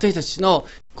ず私たちの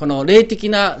この霊的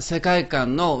な世界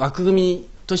観の枠組み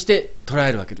として捉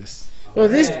えるわけです。So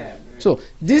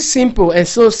this simple and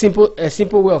so simple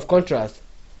way of contrast,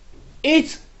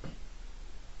 it's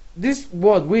this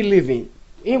world we live in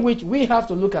which we have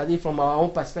to look at it from our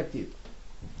own perspective.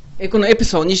 このエピ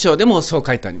ソード2章でもそう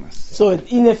書いてあります。So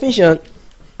in Ephesians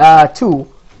 2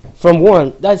 from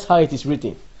 1, that's how it is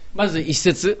written. まず1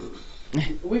節。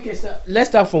Let's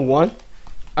start from 1.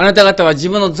 あなた方は自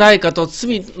分の罪過と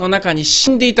罪の中に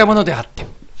死んでいたものであって。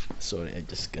Sorry, I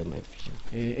just got my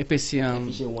Ephesians. エペシアン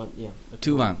 1, yeah.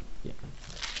 2:1。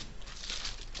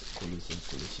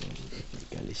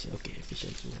Okay,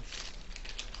 Ephesians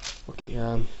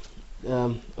 1.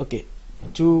 Okay,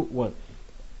 2:1.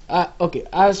 Okay,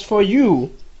 as for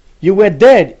you, you were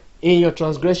dead in your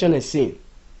transgression and sin.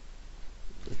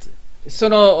 そ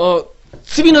の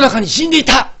罪の中に死んでい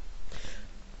た。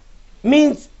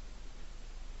 Means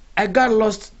I got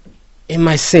lost in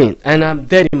my sin and I'm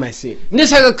dead in my sin. 皆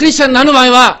さんがクリスチャンになる前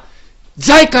は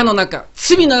罪過の中、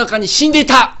罪の中に死んでい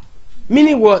た。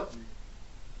 Meaning what?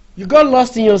 You got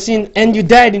lost in your sin and you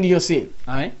died in your sin.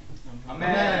 はい。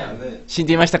 Amen. 死ん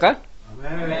でいましたか？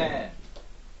 Amen.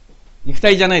 肉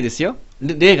体じゃないですよ。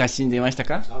霊が死んでいました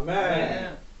か？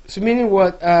 Amen. So meaning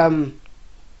what? I'm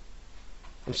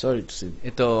sorry to say.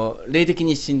 霊的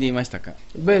に死んでいましたか？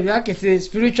 But I can say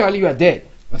spiritually you are dead.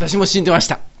 私も死んでまし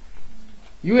た。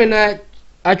 You and I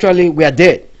actually we are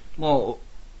dead. も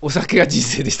うお酒が人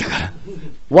生でしたから。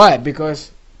 Why?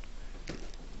 Because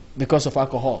of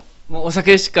alcohol. もうお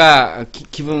酒しか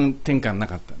気分転換な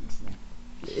かったんですね。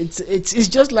It's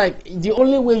just like the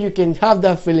only way you can have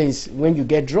that feelings when you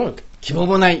get drunk. 希望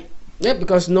もない。 Yeah,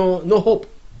 because no hope.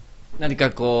 何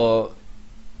かこ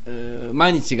う、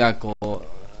毎日がこ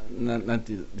う、なん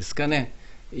ていうんですかね、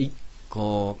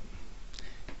こ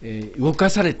う、動か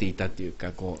されていたという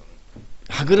か、こう、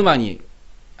歯車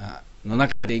の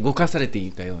中で動かされて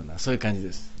いたような、そういう感じ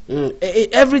です。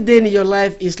Every day in your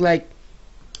life is like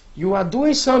you are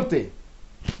doing something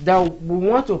that will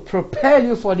want to propel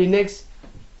you for the next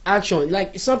action,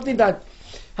 like something that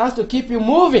has to keep you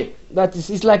moving. That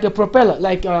is like a propeller,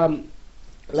 like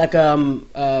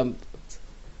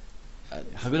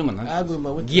歯車なん歯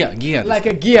車ですギアです。 like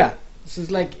a gear. So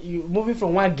it's like you moving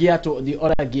from one gear to the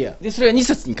other gear. で、それは2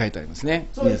節に書いてありますね。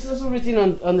 So it's also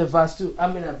written on the verse 2. I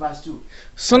mean, verse 2.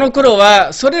 その頃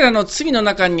は、それらの罪の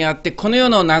中にあって、この世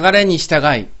の流れに従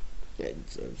い、 Yeah,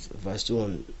 it's verse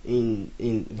 2 in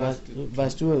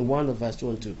verse 2 and 1 or verse 2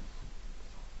 and 2.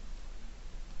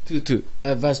 2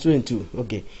 Verse 2 and 2.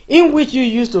 Okay. In which you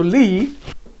used to live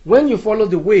when you followed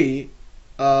the way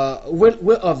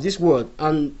of this world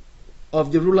and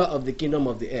of the ruler of the kingdom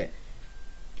of the air.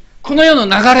 この世の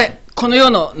流れ、この世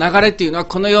の流れっていうのは、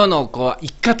この世のこう生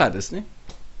き方ですね。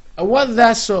What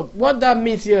that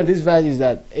means here in this verse is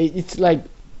that it's like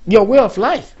your way of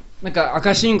life. なんか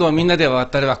赤信号をみんなで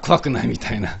渡れば怖くないみ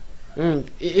たいな。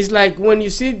It's like when you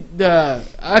see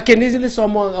I can easily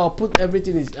someone or put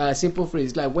everything in a simple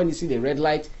phrase. It's like when you see the red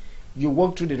light, you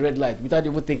walk through the red light without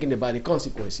even thinking about the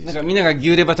consequences. なんかみんなが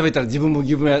牛レバ食べたら自分も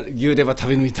牛レバ食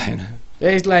べるみたいな。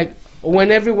It's like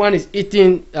when everyone is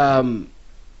eating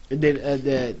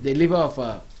the liver of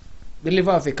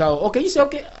a cow. Okay, you say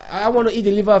okay. I want to eat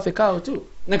the liver of a cow too.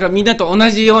 なんかみんなと同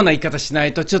じような言い方しな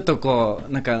いとちょっとこ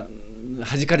うなんか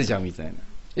弾かれちゃうみたいな。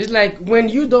It's like when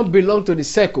you don't belong to the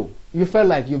circle, you feel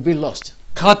like you've been lost.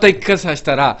 変わった生き方し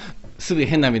たらすぐ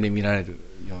変な目で見られる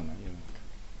ような。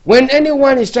When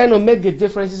anyone is trying to make the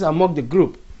differences among the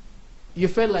group, you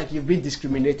feel like you've been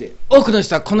discriminated. 多くの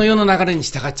人はこの世の流れに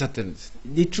従っちゃってるんです。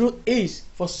The truth is,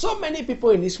 for so many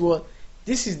people in this world,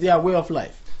 this is their way of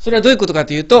life. それはどういうことか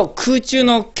というと、空中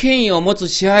の権威を持つ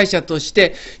支配者とし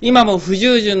て今も不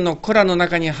従順の子らの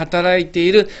中に働いて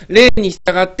いる霊に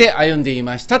従って歩んでい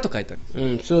ましたと書いてあ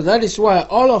る。So that is why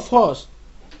all of us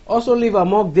also live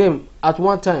among them at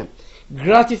one time,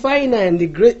 gratifying the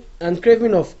great and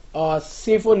craving of our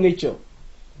sinful nature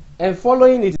and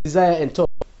following the desire and thought.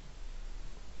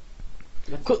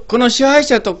 この支配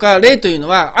者とか霊というの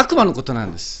は悪魔のことな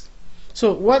んです。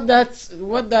So what that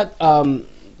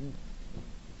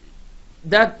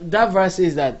verse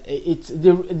is that it's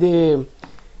the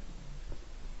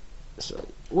sorry,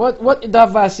 what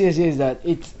that verse says is that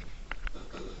it's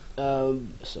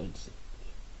sorry.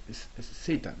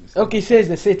 セイタンです。Okay, it says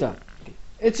the Satan.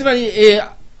 つまり、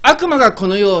悪魔がこ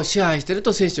の世を支配している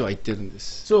と聖書は言ってるんで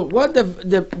す。So what the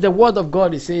word of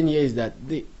God is saying here is that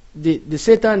the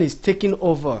Satan is taking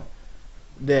over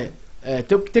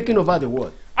taking over the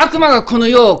world. 悪魔がこの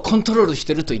世をコントロールし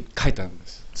ていると書いてあるんで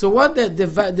す。So what the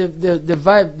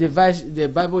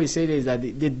Bible is saying is that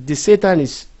the Satan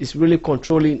is really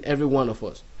controlling every one of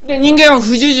us. で、人間は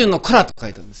不従順の子らと書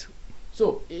いてあるんですよ。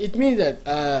So it means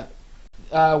that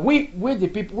we the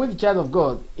people, we the child of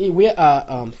God, we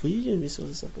are不従順 is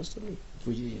supposed to mean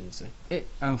不従順ですね。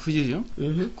不従順？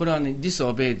これはね、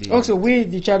disobedient。Also, we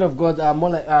the child of God are more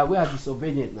like we are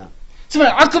disobedient now. つま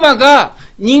り悪魔が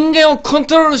人間をコン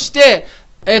トロールして、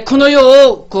この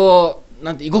世をこう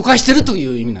なんて動かしていると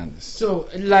いう意味なんです。So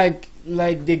like the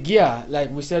gear,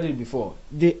 like we said it before,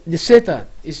 the Satan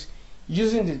is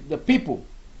using the people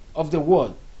of the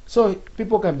world, so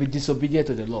people can be disobedient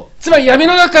to the Lord. つまり闇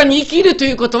の中に生きると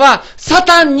いうことは、サ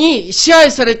タンに支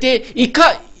配されて生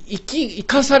生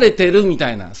かされてるみた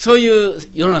いな、そういう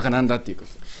世の中なんだっていうこ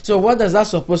と。So what does that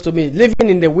supposed to mean? Living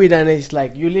in the wilderness is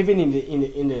like you living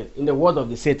in the world of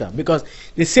the Satan, because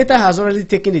the Satan has already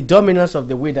taken the dominance of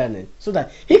the wilderness, so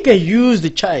that he can use the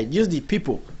child, use the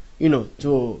people,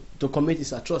 to commit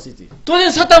his atrocity. 当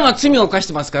然サタンは罪を犯し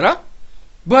てますから。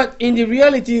But in the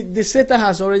reality, the Satan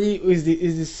has already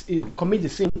commit the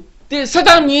sin. で、サ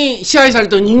タンに支配され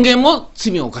た人間も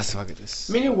罪を犯すわけで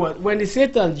す。Meaning what? When the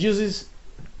Satan uses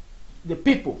the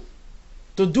people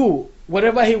to do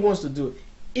whatever he wants to do,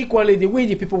 equally the way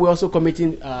the people were also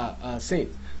committing sin.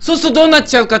 そうするとどうなっ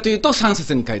ちゃうかというと3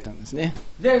節に書いたんですね。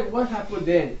Then what happened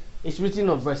then is written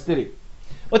on verse 3.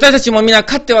 私たちも皆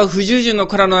かつては不従順の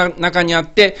殻の中にあっ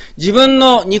て、自分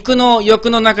の肉の欲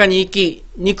の中に生き、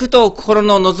肉と心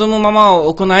の望むまま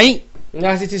を行い、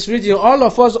As it is written, all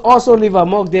of us also live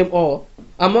among them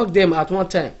at one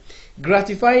time,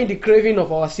 gratifying the craving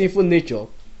of our sinful nature,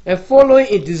 and following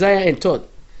its desire and thought.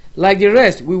 Like the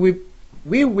rest, we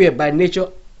were by nature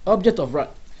object of wrath.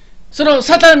 その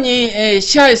サタンに、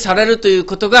支配されるという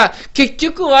ことが、結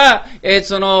局は、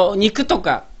その肉と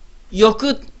か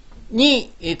欲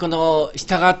に、この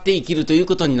従って生きるという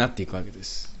ことになっていくわけで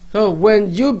す。So when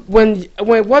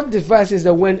what the verse is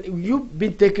that when you've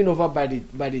been taken over by the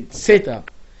Satan,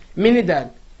 meaning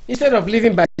that instead of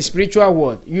living by the spiritual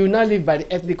word, you now live by the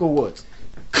ethnical words.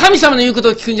 神様の言うこと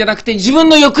を聞くんじゃなくて自分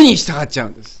の欲に従っちゃう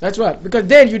んです。That's right, because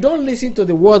then you don't listen to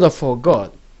the word of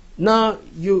God. Now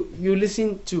you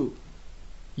listen to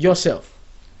yourself.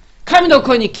 神の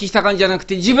声に聞き従うんじゃなく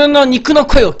て自分の肉の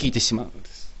声を聞いてしまうので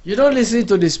す。You don't listen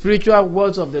to the spiritual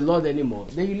words of the Lord anymore.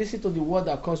 Then you listen to the word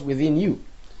that comes within you.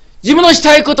 自分のし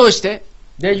たいことをして、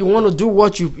then you want to do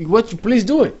what you please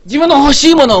do it. 自分の欲し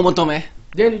いものを求め、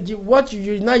then you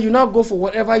now go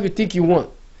for whatever you think you want.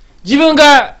 自分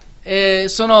が、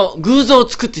その偶像を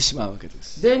作ってしまうわけで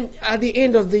す。Then at the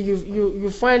end of the you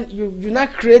now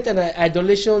create an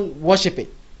idolation worshiping.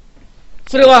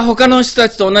 それは他の人た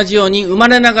ちと同じように生ま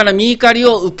れながら御怒り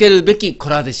を受けるべき子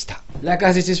らでした。Like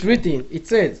as it is written, it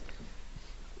says,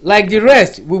 like the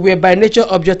rest, we were by nature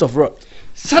object of wrath.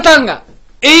 サタンが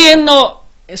永遠の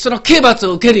その刑罰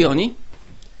を受けるように。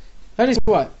That is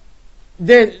what.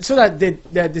 Then so that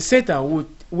the Satan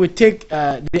would take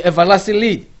the everlasting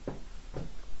lead.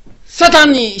 サタ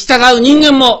ンに従う人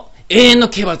間も永遠の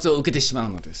刑罰を受けてしま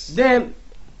うのです。Then,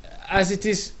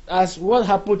 as what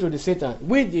happened to the Satan,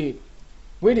 with the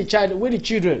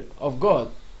children of God,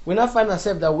 we now find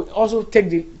ourselves that we also take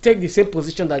the same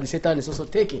position that the Satan is also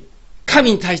taking.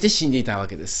 神に対して死んでいたわ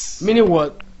けです。Meaning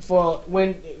what?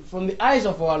 From the eyes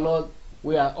of our Lord,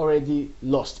 we are already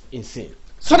lost in sin.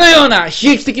 そのような悲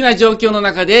劇的な状況の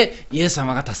中でイエス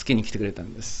様が助けに来てくれた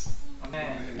んです。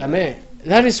Amen.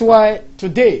 That is why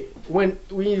today, when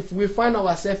we find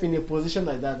ourselves in a position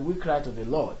like that, we cry to the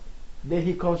Lord. Then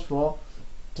He comes to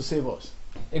save us.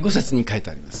 5節に書いて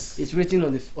あります。It's written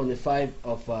on the 5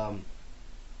 of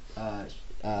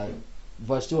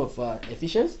verse 2 of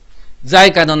Ephesians.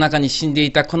 罪悪の中に死んで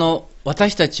いたこの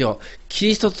私たちをキ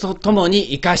リストと共に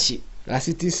生かし、as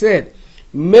it is said,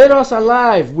 made us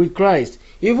alive with Christ,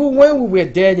 even when we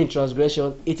were dead in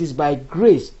transgression. It is by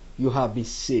grace you have been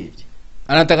saved.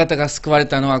 あなた方が救われ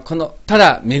たのはこのた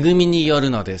だ恵みによ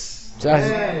るのです。So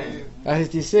as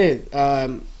it is said,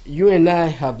 you and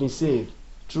I have been saved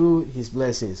through His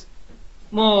blessings.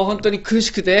 もう本当に苦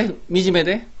しくて惨め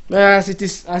で、as you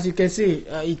can see,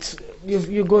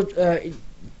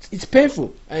 it's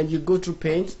painful and you go through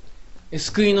pain.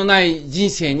 救いのない人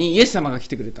生にイエス様が来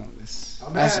てくれたのです。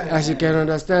As you can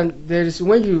understand, there is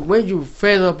when you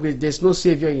fed up with there's no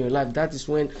savior in your life, that is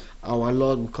when our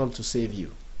Lord will come to save you.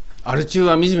 アル中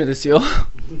は惨めですよ。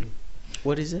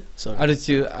What is it? Sorry. アル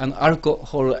中、アルコ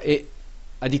ール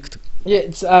アディクト。Yeah,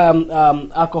 it's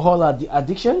alcohol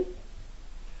addiction.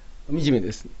 惨め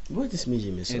です。What is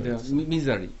misery? ミ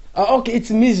ザリー。Okay,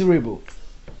 it's miserable.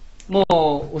 も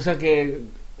うお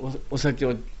酒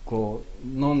をこう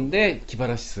飲んで気晴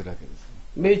らしするわけで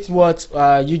す。It's what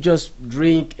you just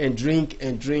drink and drink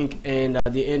and drink, and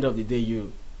at the end of the day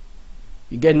you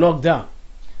get knocked down.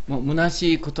 もう虚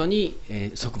しいことに、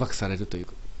束縛されるという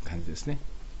感じですね。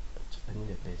I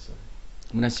need a pen, sorry.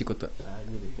 虚しいこと。I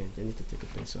need a pen. I need to take a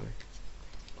pen, sorry.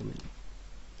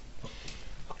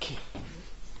 Okay.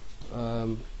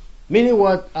 Meaning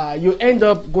what? You end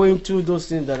up going through those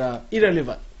things that are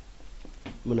irrelevant.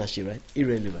 Munashi, right?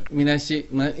 Irrelevant. 虚しい、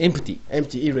エンプティ。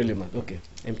Empty, irrelevant. Okay,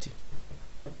 empty.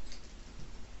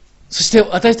 そして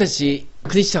私たち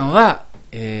クリスチャンは、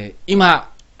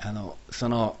今そ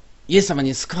のイエス様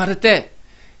に救われて、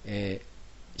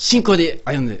信仰で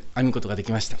歩むことがで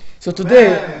きました。So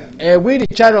today, we the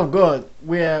child of God,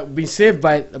 we are being saved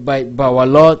by our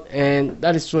Lord, and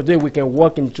that is so that we can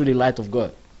walk into the light of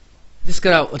God. ですか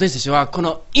ら私たちはこ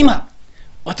の今、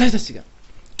私たちが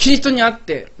キリストにあっ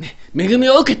て、ね、恵み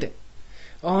を受けて、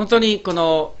本当にこ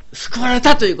の救われ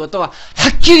たということはは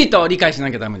っきりと理解し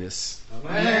なきゃダメです。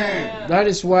That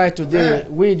is why today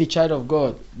we, the child of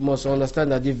God, must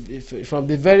understand that if from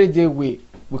the very day we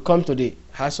come to the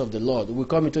house of the Lord, we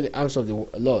come into the arms of the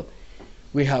Lord,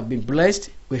 we have been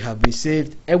blessed, we have been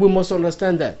saved, and we must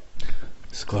understand that.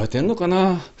 救われてんのか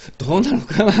な、どうなの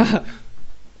かな。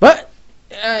But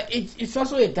it's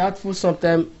also a doubtful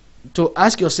sometimes to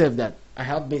ask yourself that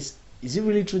is it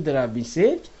really true that I've been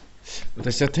saved?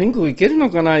 私は天国行ける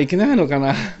のかな、行けないのか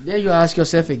な。Then you ask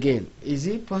yourself again, is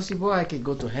it possible I can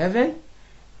go to heaven?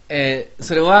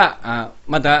 それは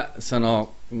まだそ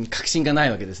の確信がな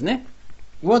いわけですね。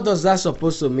What does that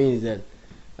supposed to mean then?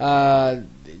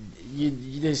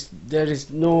 There is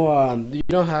no, you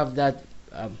don't have that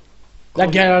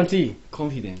guarantee.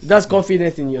 Confidence. That's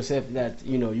confidence in yourself that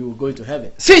you will go to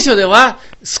heaven. 聖書では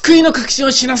救いの確信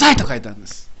をしなさいと書いてあるんで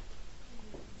す。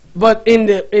But in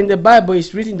the Bible,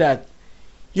 it's written that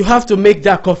you have to make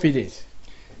that confidence.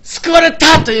 救われ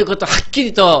たということをはっき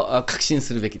りと確信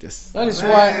するべきです。That is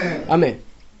why, Amen.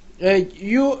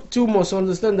 You too must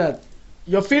understand that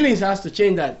your feelings has to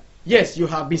change. That yes, you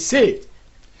have been saved.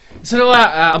 それ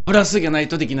は油注ぎがない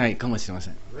とできないかもしれませ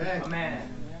ん。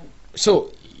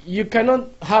So you cannot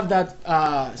have that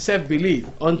self-belief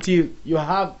until you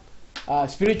have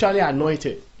spiritually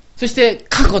anointed. そして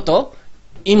過去と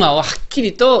今をはっき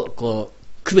りとこ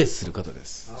う区別することで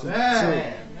す。So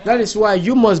that is why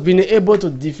you must be able to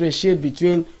differentiate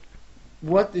between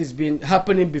what has been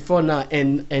happening before now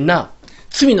and now.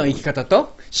 罪の生き方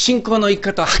と信仰の生き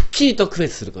方をはっきりと区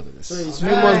別することです。So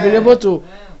you must be able to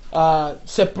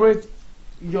separate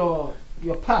your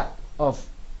path of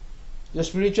your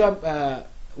spiritual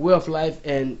way of life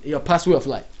and your past way of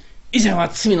life. 以前は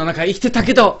罪の中で生きてた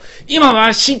けど、今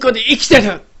は信仰で生きて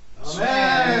る。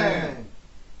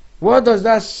What does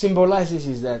that symbolize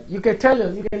is that you can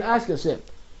ask yourself,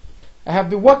 I have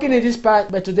been walking in this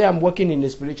path, but today I'm walking in the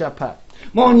spiritual path.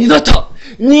 もう二度と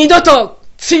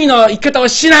罪の生き方を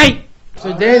しない。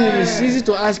So then it's easy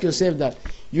to ask yourself that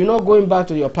you're not going back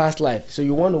to your past life, so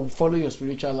you want to follow your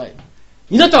spiritual life.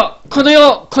 二度とこの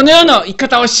世の生き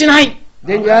方をしない。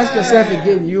Then you ask yourself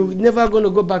again, you're never going to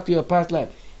go back to your past life.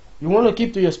 You want to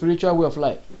keep to your spiritual way of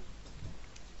life.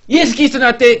 イエス・キリストに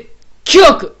あって清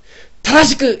く正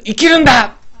しく生きるん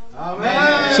だ。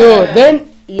So then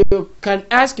you can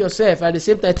ask yourself at the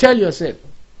same time, tell yourself,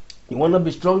 you want to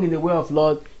be strong in the way of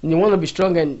Lord, and you want to be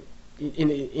strong in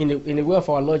the way of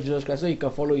our Lord Jesus Christ, so you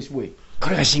can follow His way. こ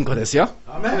れが信仰ですよ。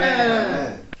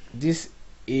This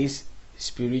is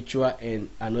spiritual and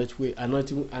anointed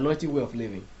way of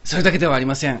living. それだけではあり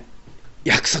ません。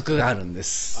約束があるんで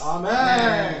す。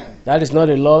That is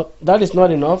not enough.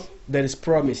 There is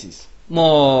promises.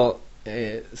 もう、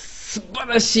素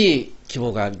晴らしい希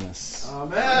望があります。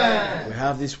We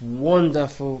have this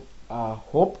wonderful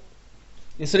hope.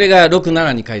 それが6、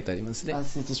7に書いてありますね。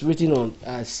As it is written on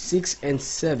 6 and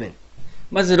 7.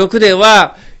 まず6で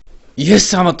は、イエス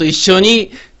様と一緒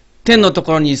に天のと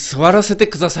ころに座らせて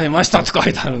くださいましたと書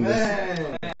いてあるんです。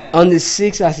On the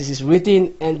 6, as it is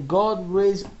written, and God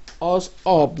raised us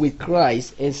up with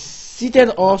Christ and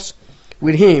seated us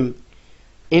with Him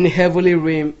in heavenly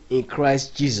realm in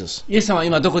Christ Jesus. イエス様は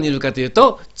今どこにいるかという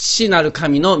と、父なる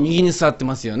神の右に座って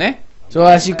ますよね。So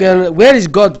as you can, where is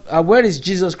God? Where is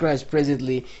Jesus Christ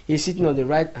presently? He's sitting on the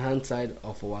right hand side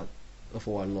of our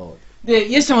Lord. で、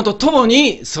イエス様と共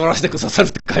に座らせてくださる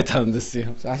って書いてあるんですよ。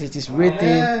So as it is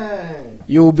written,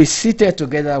 you will be seated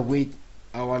together with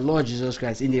our Lord Jesus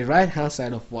Christ in the right hand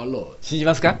side of our Lord. 信じ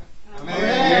ますか？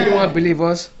 Anyone believe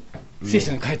us? 聖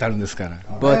書に書いてあるんですから。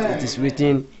But it is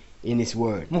written in His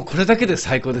Word. もうこれだけで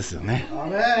最高ですよね。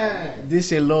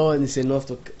This alone is enough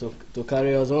to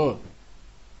carry us on.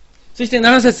 そして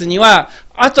7節には、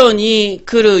後に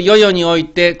来る世々におい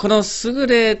て、この優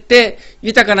れて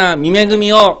豊かな御恵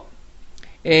みを、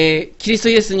キリスト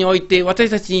イエスにおいて私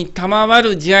たちに賜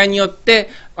る慈愛によって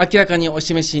明らかにお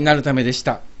示しになるためでし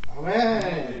た。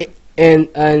And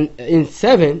in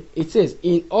 7, it says,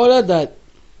 in order that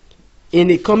in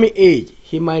the coming age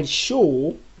He might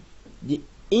show the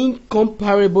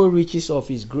incomparable riches of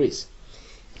His grace,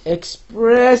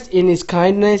 expressed in His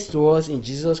kindness to us in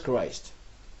Jesus Christ.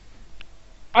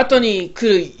 後に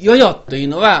来る世々という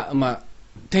のは、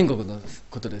天国の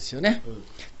ことですよね。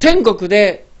天国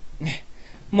で、ね、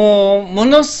も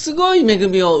のすごい恵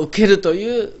みを受けると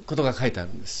いうことが書いてある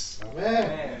んです。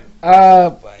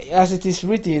As it is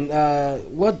written,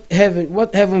 what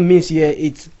heaven means here,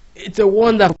 it's a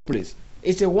wonderful place.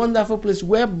 It's a wonderful place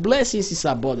where blessings is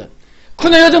abundant. こ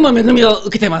の世でも恵みを受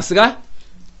けてますが、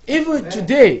Even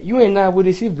today, you and I will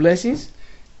receive blessings,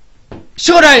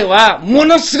 将来はも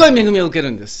のすごい恵みを受け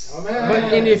るんです。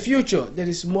 but in the future, there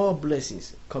is more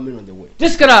blessings coming on the way. で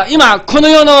すから今この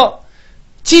世の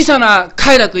小さな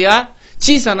快楽や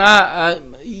小さな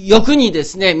欲にで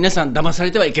すね、皆さん騙さ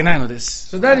れてはいけないので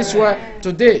す。 So that is why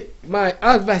today, my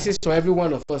advice is to every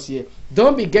one of us here,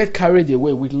 don't get carried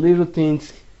away with little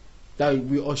things that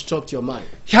will obstruct your mind.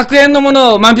 100円のも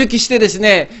のを万引きしてです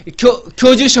ね、教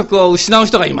授職を失う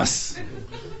人がいます。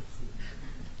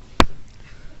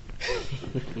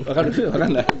わかる？わか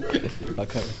んない。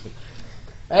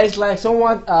It's like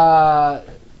someone,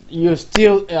 you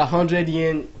steal a 100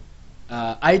 yen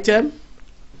item.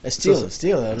 Still, そ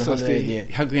う100 yen.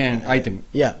 100円アイテム。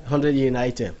 Yeah, 100 yen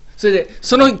item. それで、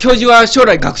その教授は将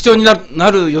来学長にな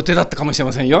る予定だったかもしれ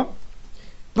ませんよ。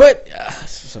But,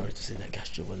 sorry to say that,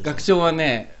 gosh, 学長は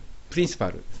ね、プリンシパ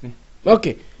ルですね。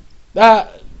Okay.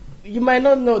 You might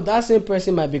not know that same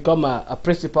person might become a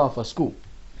principal of a school.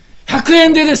 100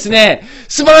円でですね、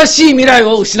素晴らしい未来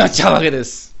を失っちゃうわけで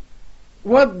す。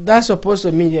What that's supposed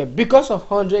to mean here, because of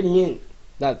 100 yen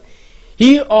that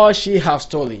he or she have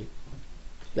stolen,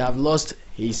 they have lost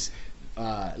his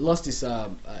it's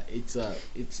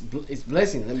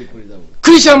blessing. Let me put it that way.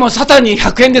 クリスチャンもサタンに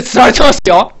100円で釣られてます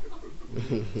よ。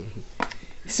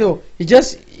So you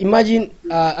just imagine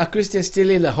a Christian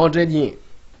stealing 100 yen.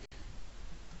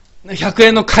 100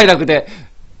円の快楽で、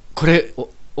これ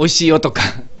おいしいよとか。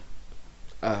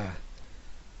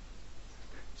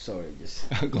Sorry,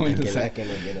 just ごめんなさい。 I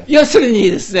cannot get that. 要する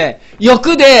にですね、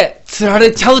欲で釣ら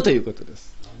れちゃうということで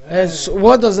す。And so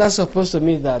what does that supposed to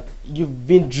mean that you've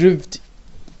been drifted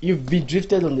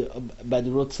by the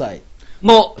roadside?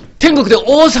 もう天国で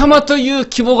王様という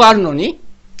希望があるのに、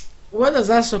 What does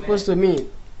that supposed to mean?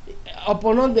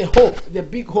 Upon the hope, the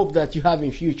big hope that you have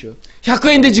in future.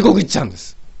 100円で地獄行っちゃうんで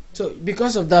す。 So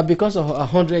because of that, because of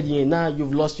 100 yen, now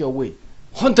you've lost your way.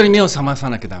 本当に目を覚まさ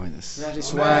なきゃダメです。 That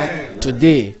is why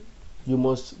today you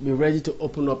must be ready to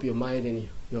open up your mind and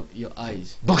your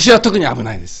eyes. 牧師は特に危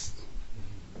ないです。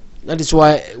 That is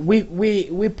why we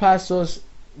pastors,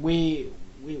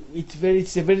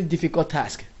 it's a very difficult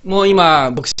task. もう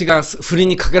今牧師が不倫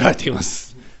にかけられていま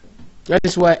す。 That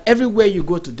is why everywhere you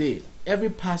go today, every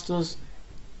pastor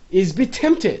is be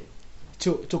tempted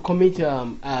to commit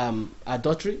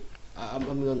adultery.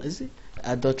 Is it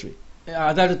adultery?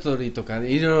 アダルトリーとか、ね、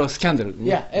いろいろスキャンダル、ね。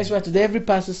Yeah, that's why today every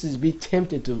pastor is being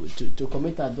tempted to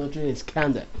commit adultery and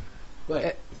scandal.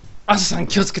 But アスさん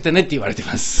気をつけてねって言われて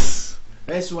ます。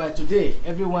 that's why today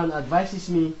everyone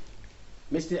advises me,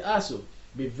 Mr. Asu,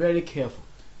 be very careful.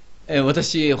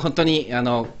 私本当に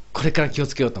これから気を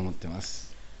つけようと思ってます。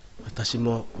私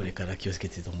もこれから気をつけ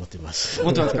てと思ってます。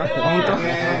本当ですか？本当。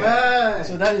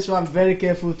So that is why I'm very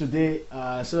careful today,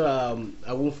 so I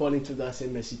won't fall into that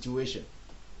same situation.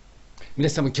 皆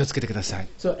さんも気をつけてください。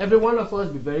 So every one of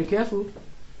us be very careful.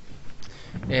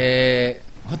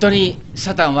 本当に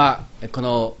サタンはこ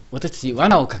の私たちに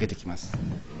罠をかけてきます。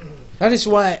 That is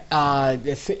why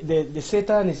the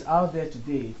Satan is out there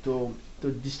today to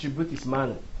distribute his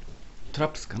manna. トラ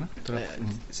ップスかな？トラップ、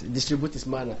distribute his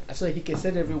manna. So he can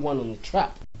set everyone on the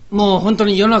trap. もう本当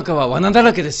に世の中は罠だ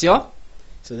らけですよ。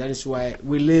 So that is why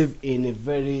we live in a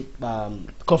very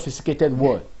confiscated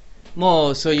world.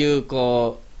 もうそういう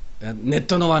こうネッ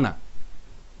トの罠。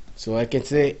 So I can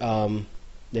say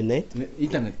the net. イン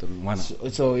ターネットの罠。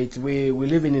So we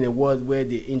live in a world where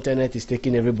the internet is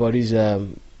taking everybody's.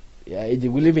 We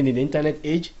live in the internet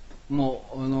age. も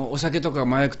うお酒とか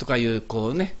麻薬とかいうこ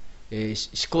うね、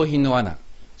嗜好品の罠。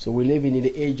 So we live in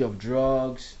the age of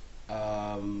drugs,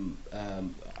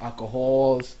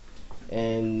 alcohols,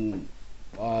 and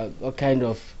all kind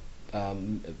of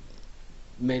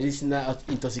medicinal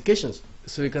intoxications.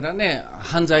 それからね、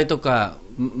犯罪とか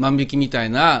万引きみた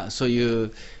いなそうい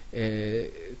う、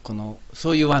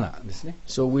そういう罠ですね。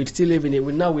 So we still live in it.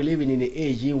 Now we're living in an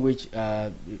age in which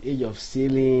age of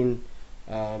stealing,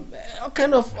 all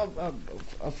kind of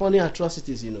funny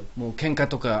atrocities, you know. もう喧嘩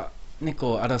とかね、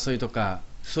こう争いとか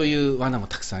そういう罠も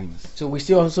たくさんあります。 So we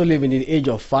still also live in the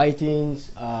age of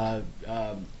fightings,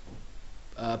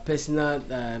 personal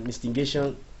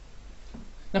instigation.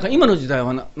 なんか今の時代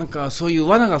はなんかそういう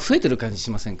罠が増えてる感じ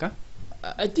しませんか？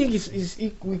 I think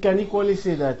we can equally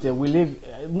say that we live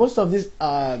most of these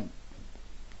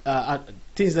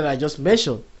things that I just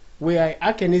mentioned. I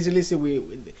can easily say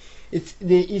it's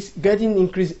getting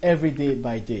increased every day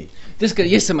by day. ですから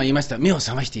イエス様は言いました。目を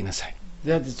覚ましていなさい。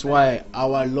 That is why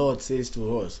our Lord says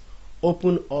to us,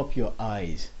 "Open up your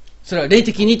eyes." それは霊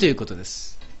的にということで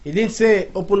す。 He didn't say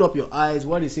open up your eyes.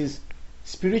 What he says,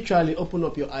 spiritually, open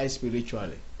up your eyes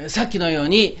spiritually. さっきのよう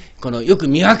によく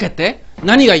見分けて、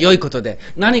何が良いことで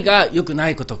何が良くな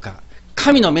いことか、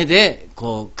神の目で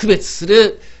区別す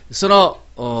る、その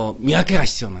見分けが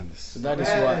必要なんです。So that is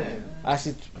why,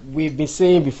 as we've been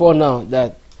saying before now,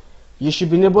 that you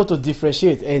should be able to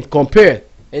differentiate and compare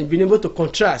and be able to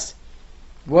contrast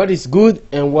what is good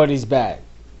and what is bad,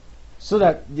 so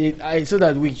that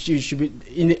we should be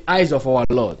in the eyes of our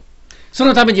Lord. そ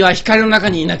のためには光の中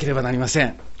にいなければなりませ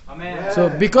ん。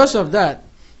So because of that,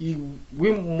 we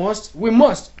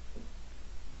must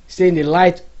stay in the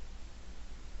light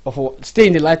of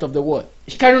the world.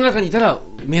 光の中にいたら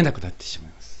見えなくなってしま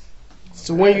います。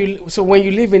So when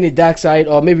you live in the dark side,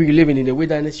 or maybe you live in the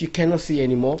wilderness, you cannot see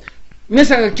anymore. 皆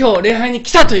さんが今日礼拝に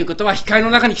来たということは光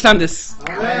の中に来たんです。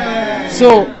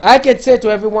So I can say to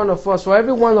every one of us, for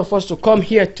every one of us to come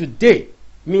here today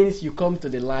means you come to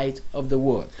the light of the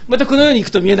world. またこのように行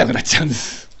くと見えなくなっちゃうんで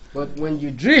す。But when you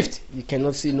drift, you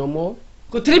cannot see no more.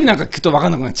 これテレビなんか聞くと分か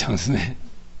んなくなっちゃうんですね。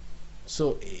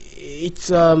So it's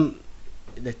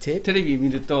the tape. テレビ見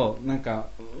るとなんか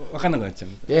分かんなくなっちゃう。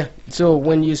Yeah. So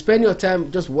when you spend your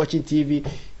time just watching TV,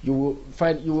 you will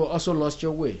also lost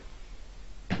your way.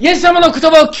 イエス様の言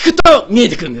葉を聞くと見え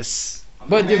てくるんです。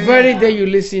But the very day you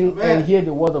listen and hear the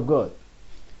word of God,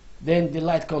 then the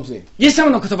light comes in. イエス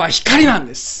様の言葉は光なん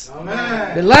です。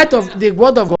The light of the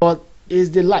word of God is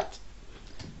the light.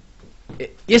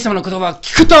 イエス様の言葉を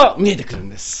聞くと見えてくるん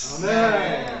です。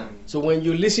So when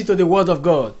you listen to the word of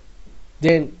God,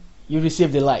 then you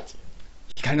receive the light.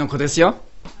 光の子ですよ。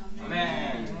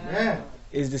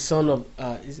Is the son of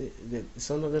is it the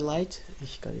son of the light?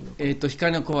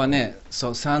 光の子はね、そ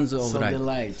う、Sons of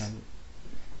Light。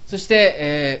 そし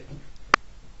て、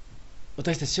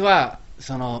私たちは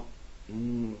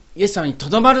イエス様にと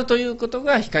どまるということ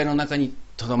が光の中に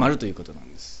とどまるということな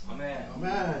んです。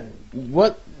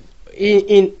What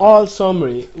in all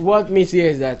summary, what means here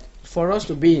is that for us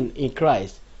to be in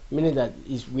Christ, meaning that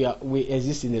we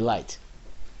exist in the light.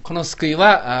 この救い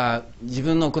は自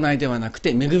分の行いではなくて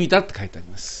恵みだと書いてあり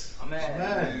ます。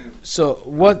So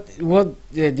what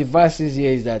the verse is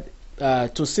here is that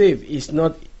to save is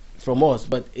not from us,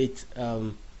 but it's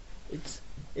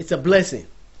a blessing.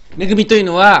 恵みという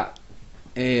のは、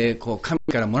神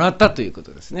からもらったというこ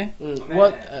とですね。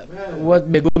What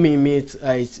megumi means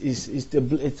is to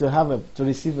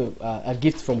receive a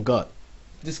gift from God.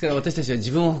 ですから私たちは自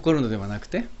分を誇るのではなく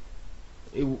て、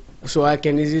So I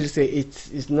can easily say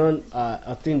it's not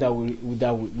a thing that we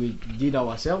did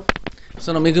ourselves.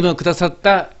 その恵みをくださっ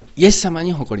たイエス様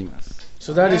に誇ります。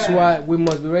So that is why we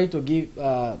must be ready to give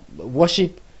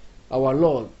worship our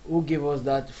Lord, who gave us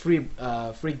that free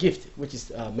gift, which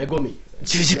is megomi.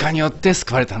 十字架によって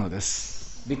救われたので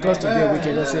す。Because today we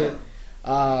cannot say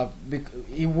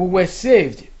we were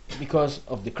saved because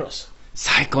of the cross.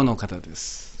 最高の方で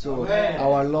す。So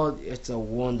our Lord is a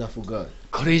wonderful God.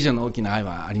 これ以上の大きな愛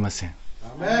はありません。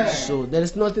So there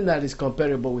is nothing that is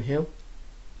comparable with Him.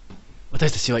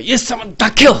 私たちはイエス様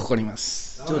だけを誇りま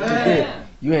す。So today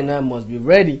you and I must be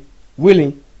ready,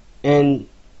 willing, and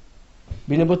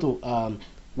being able to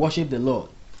worship the Lord.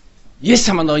 イエス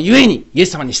様のゆえにイエ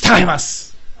ス様に従いま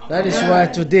す。That is why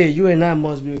today you and I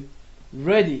must be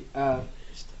ready.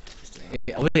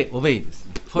 obey です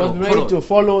ね。Must be ready to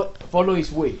follow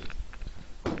His way.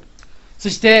 そ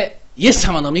してイエス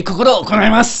様の御心を行い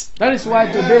ます。That is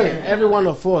why today every one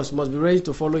of us must be ready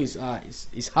to follow His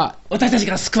heart. 私たち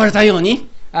が救われたように、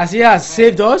As He has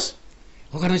saved us,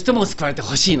 他の人も救われて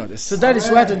ほしいので so す。 that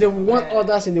is why today we want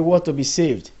others in the world to be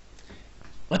saved.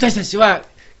 私たちは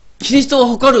キリストを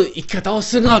誇る生き方を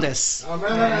するのです。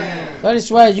That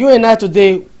is why you and I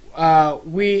today,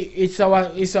 it's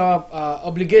our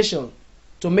obligation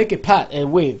to make a path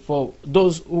and way for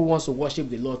those who want to worship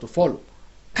the Lord to follow.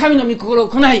 神の御心を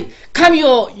行い、神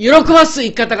を喜ばす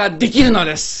生き方ができるの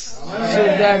です。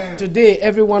So that today,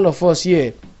 every one of us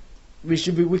here, we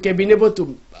can be able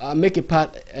to make a path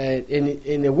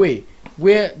in a way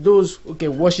where those who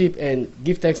can worship and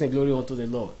give thanks and glory unto the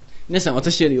Lord. 皆さん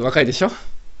私より若いでしょ。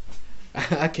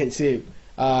I can say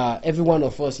every one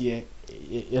of us here,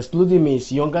 excluding me,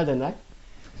 is younger than I.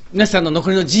 皆さんの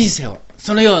残りの人生を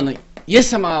そのようにイエ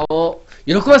ス様を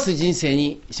喜ばす人生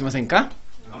にしませんか。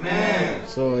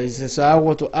So I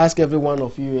want to ask every one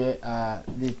of you,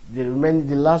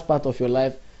 the last part of your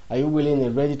life, are you willing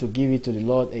and ready to give it to the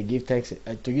Lord and give thanks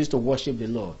to use to worship the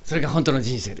Lord? それが本当の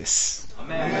人生です。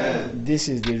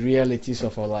This is the realities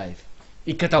of our life.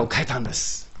 生き方を変えたんで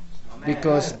す。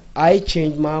Because I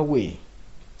changed my way.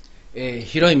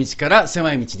 広い道から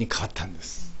狭い道に変わったんで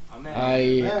す。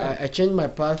I changed my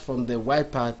path from the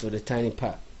wide path to the tiny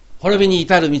path. 滅びに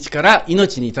至る道から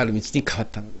命に至る道に変わっ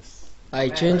たのです。I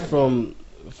changed from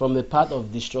the path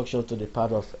of destruction to the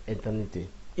path of eternity.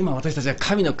 今私たちは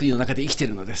神の国の中で生きてい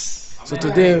るのです。 So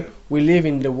today we live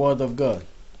in the Word of God.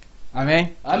 アメ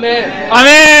ン。 Amen. ア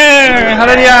メン。ハ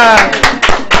レルヤ。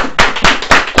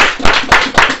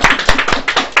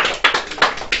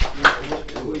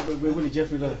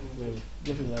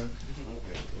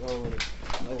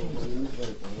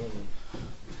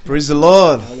Praise the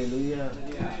Lord. Hallelujah.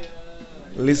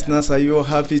 Listeners, are you all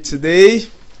happy today?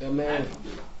 Amen.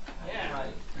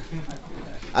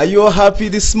 Are you all happy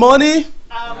this morning?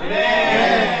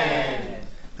 Amen.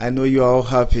 I know you are all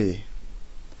happy.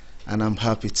 And I'm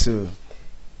happy too.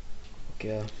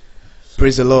 Okay.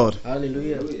 Praise the Lord.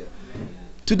 Hallelujah.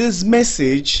 Today's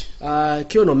message, 今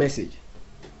日のメッセージ。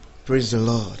 praise the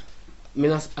Lord.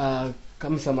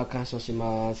 神様感謝し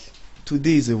ます。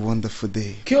 Today is a wonderful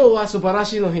day. 今日は素晴ら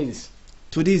しいの日です。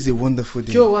 Today is a wonderful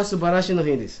day. 今日は素晴らしいの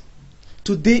日です。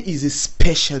 Today is a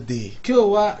special day. 今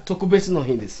日は特別の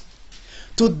日です。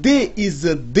 Today is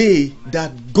the day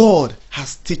that God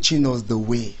has teaching us the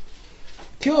way.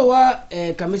 今日は、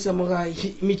神様が道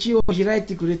を開い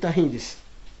てくれた日です。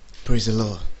 Praise the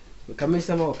Lord. 神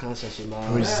様を感謝しま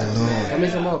Praise す。 the Lord. 神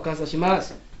様を感謝しま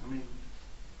す。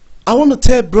 I want to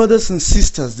tell brothers and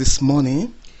sisters this morning,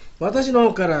 私の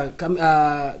方から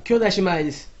兄弟姉妹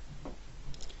です。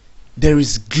 there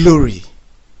is glory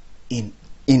in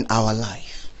our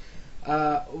life.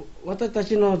 私た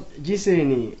ちの人生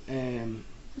に、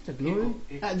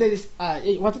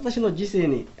私の人生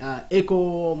に栄光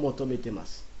を求めていま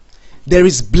す。 There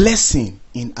is blessing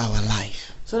in our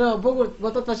life. それは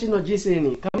私たちの人生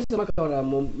に神様から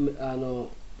も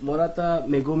らった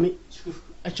恵み、祝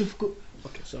福。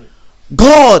Okay, sorry.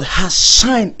 God has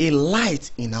shined a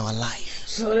light in our life.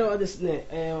 それはですね、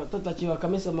私たちは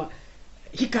神様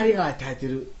光が与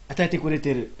えてくれ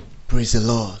ている。 Praise the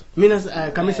Lord. 皆さ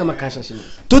ん、神様感謝しま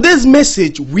す。 Today's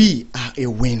message, we are a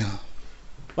winner.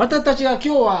 私たちが今日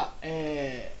は、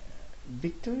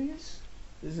victorious?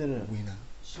 Winner.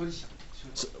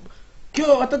 今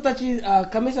日私たち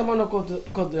神様の子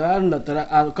であるんだった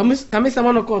ら神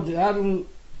様の子であるん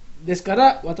ですか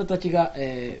ら私たちが、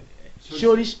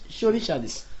勝利者で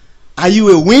す。 Are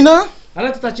you a winner? あ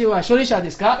なたたちは勝利者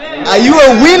ですか？ Are you a あ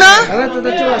winner? なた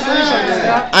たちは勝利者です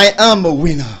か？ I am a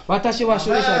winner. 私は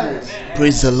勝利者です。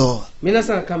 Praise the Lord. 皆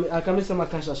さん神様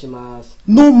感謝します。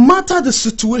 No matter the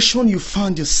situation you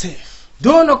found yourself,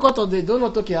 どのことでどの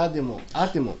時あっても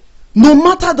no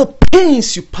matter the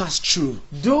pains you pass through,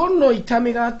 どの痛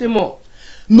みがあっても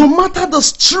no matter the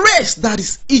stress that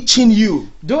is itching you,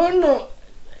 どの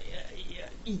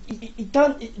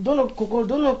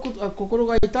心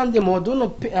が痛んでもど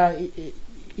の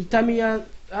痛みが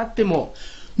あっても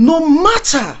no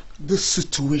matter the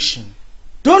situation,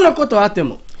 どのことあって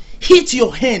も hit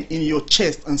your hand in your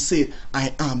chest and say,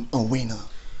 I am a winner.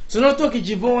 その時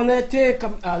自分をね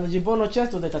自分のチェ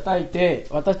ストで叩いて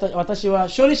私は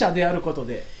勝利者であること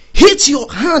で Hit your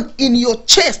hand in your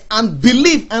chest and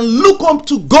believe and look up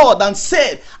to God and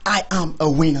say, I am a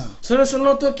winner. そ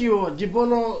の時を自分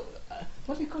の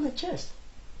What do you call it? Chest?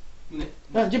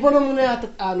 自分の胸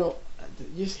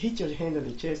just hit your hand on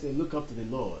the chest and look up to the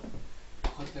Lord.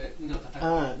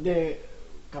 で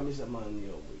神様に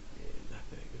思い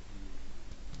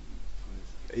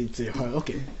It's hard.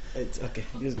 Okay. It's okay.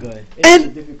 Just go ahead. It's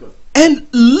difficult. And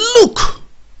look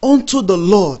unto the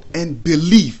Lord and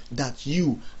believe that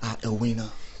you are a winner.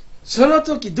 その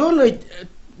時どの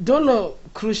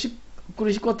苦し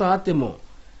いことあっても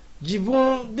自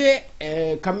分で、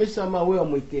神様を上を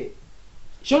向いて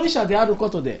勝利者であるこ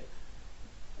とで、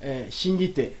信じ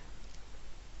て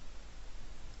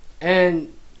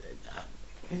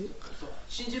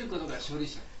信じることが勝利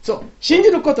者。そう信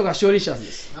じることが勝利者で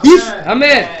す。 ア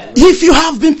メン。 If you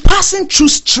have been passing through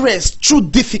stress, through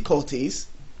difficulties,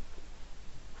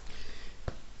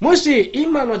 もし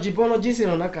今の自分の人生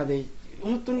の中で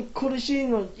本当に苦しい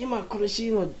の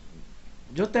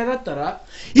状態だったら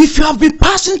if you have been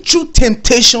passing through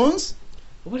temptations,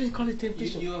 What do you call it,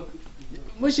 temptation?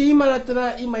 もし今だった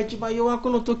ら今一番弱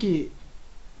くの時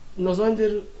望んで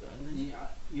る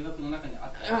誘惑の中にあ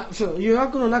ったら、そう誘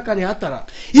惑の中にあったら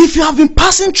if you have been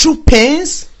passing through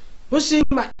pains, もし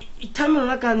今痛みの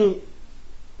中に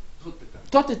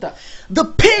取ってた the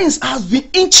pains has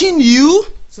been itching you,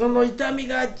 その痛み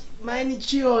が毎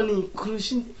日ように苦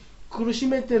し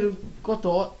めてるこ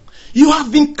とを you have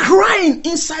been crying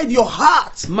inside your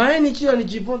heart. 毎日ように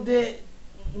自分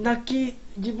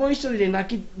一人で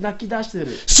泣き出してる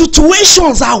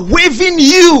Situations are waving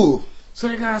you. そ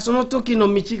れがその時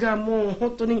の道がもう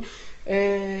本当に、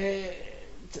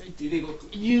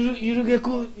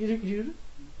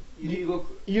揺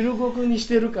ゆるごくにし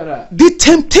てるから。The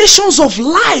temptations of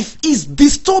life is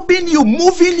disturbing you,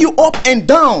 moving you up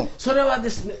and down. それはで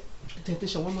すね、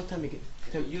temptation one more time again.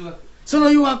 その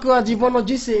誘惑は自分の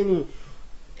人生に、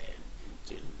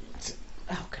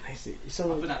how can I say? そ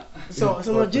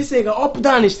の人生がアップ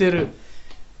ダウンにしてる。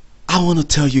I want to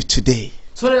tell you today.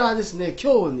 それはですね、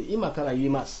今日に今から言い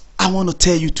ます。I want to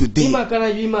tell you today. 今から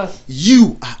言います。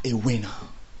You are a winner.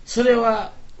 それ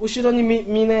は後ろに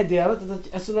見ないであなた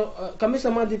たち、その神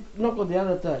様の子であ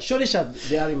なた勝利者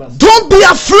であります。Don't be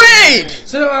afraid.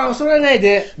 それは恐れない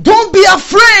で。Don't be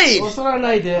afraid. 恐れ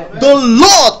ないで。The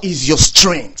Lord is your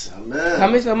strength.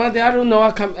 神様であるの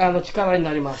は力に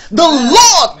なります。The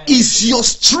Lord is your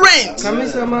strength. 神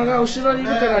様が後ろにいる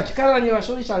から力には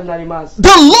勝利者になります。The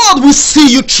Lord will see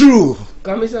you through.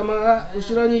 神様が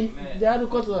後ろにである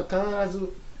ことは必ず、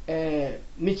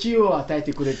道を与え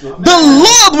てくれて。The Lord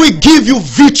will give you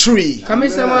victory. 神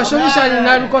様は勝利者に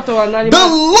なることはなり The ま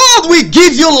す。 Lord will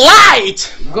give you light.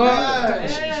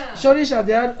 勝利者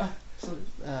である。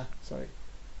sorry.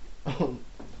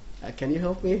 Can you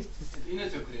help me?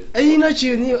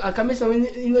 命に神様に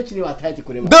命を与えて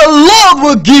くれます。 The Lord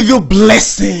will give you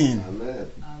blessing.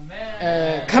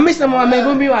 神様は恵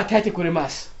みを与えてくれま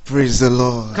す。Praise the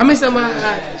Lord. 神様が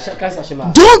感謝し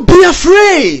ます。Don't be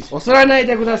afraid. 恐れない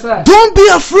でください。 Don't be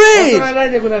恐れ afraid. な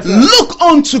いでください。 Look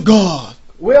unto God.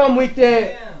 上を向い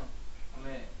て、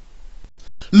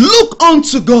 Look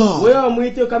unto God. 上を向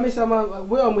いて神様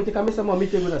を見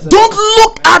てください。 Don't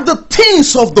look at the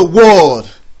things of the world.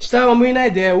 下を向いな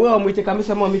いで上を向いて神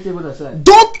様を見てください。 Don't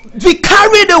be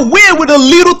carried away with the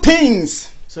little things.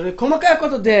 それ細かいこ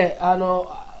とで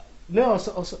目を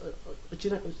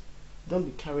Don't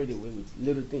be carried away with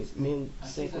little things.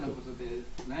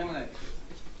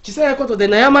 小さいことで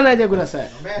悩まないでください。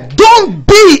 Don't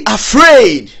be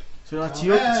afraid. それは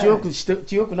強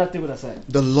くなってください。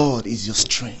 The Lord is your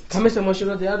strength. 神様後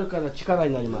ろであるから力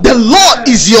になります。 The Lord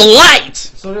is your light.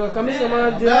 それは神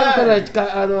様であるか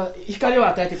ら光を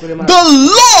与えてくれます。 The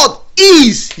Lord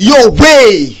is your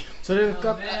way. それ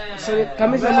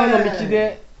神様の道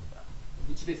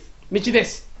で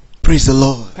す。 Praise the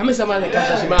Lord. 神様に感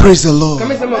謝します。 Praise the Lord.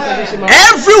 神様を感謝します。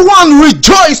 Everyone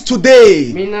rejoice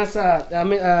today. 皆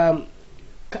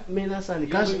さんに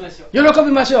感謝喜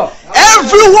びましょう。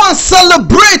 Everyone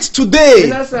celebrate today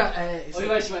皆さん、お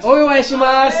祝いし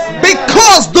ます。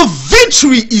 because the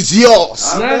victory is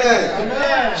yours.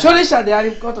 勝利者であ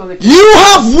ることで You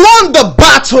have won the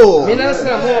battle. 皆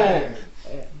さん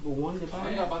もう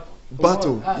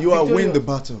Battle. You are win the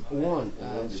battle.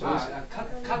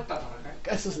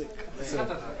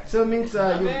 そうmeans you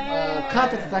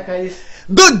勝った戦いです。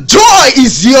 The joy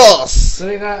is yours. そ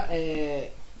れが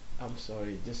I'm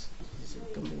sorry, just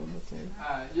come one more time.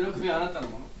 喜びはあなたの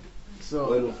もの。 So,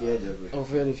 fear.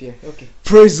 Okay.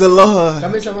 Praise the Lord.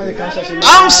 神様で感謝します。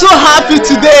 I'm so happy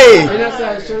today 皆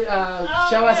さん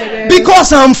幸せです。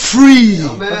 because I'm free.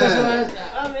 私は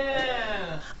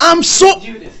I'm so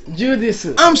自由で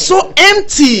す。 I'm so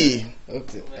empty.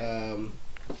 Okay.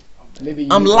 Maybe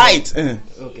I'm light.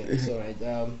 Okay, it's alright.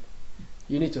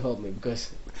 You need to help me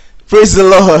because. Praise the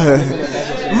Lord.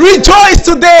 Rejoice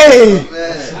today.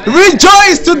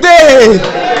 Rejoice today.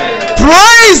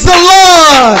 Praise the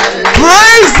Lord.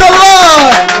 Praise the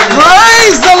Lord.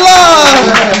 Praise the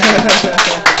Lord.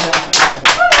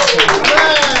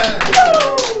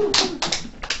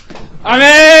 ア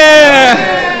メ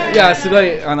ン。いや、すご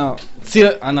いな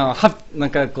ん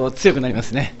かこう強くなりま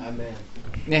すね。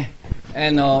ね、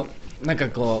なんか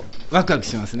こうワクワク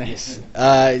しますね。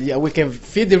Yeah, we can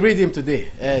feel the rhythm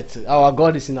today. Our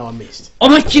God is in our midst.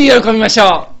 思いっきり喜びまし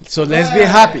ょう。 So let's be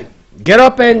happy. Get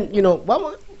up and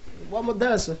one more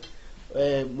dance.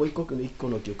 もう一個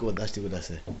の曲を出してくだ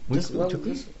さい。Just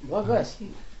one verse.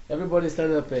 Everybody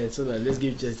stand up and so let's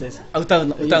give just this. 歌う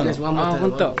の。One more time.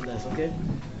 本当。 Okay.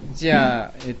 じゃ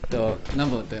あ何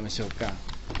番歌いましょうか。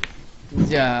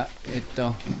じゃあ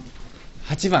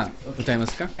8番歌いま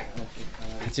すか。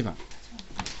8番。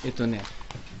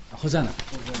ホザナ。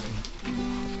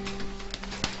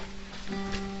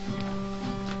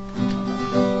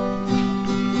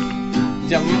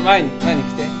じゃあ前に来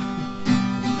て。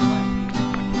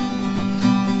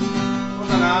ホ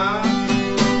ザナ。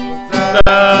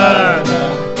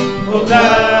ホザ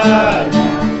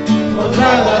ナ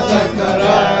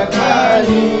桜か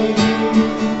に。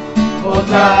ホザ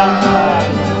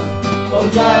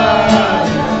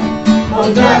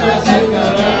ナ桜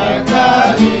か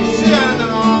に。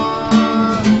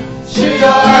主よ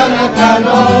あなたの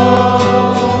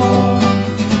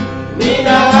皆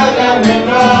がめな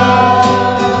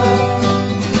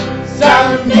賛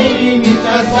美に満た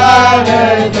され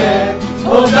てホ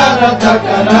ザナ高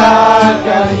らか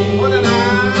にオダナ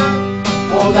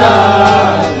オダ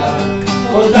ナ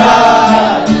オダ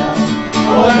ナ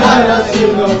オダナ主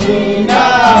の皆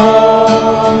を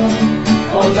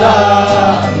オダ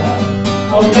ナ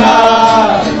オダ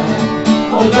ナ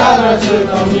オダナ主の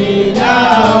皆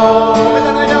を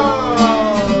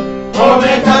褒め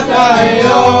たたえよ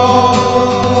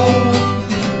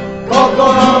心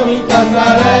満たさ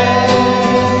れ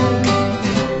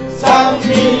賛美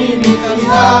に満ち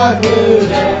あふ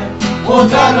れホ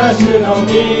ザナ主の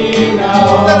皆を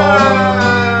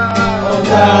ホ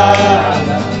ザナ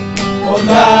ホザ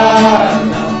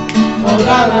ナホザ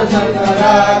ナ高ら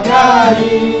かに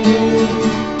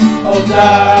ホザ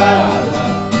ナ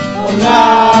ホザ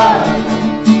ナ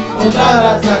ホザナ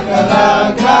高ら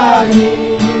かに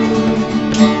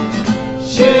主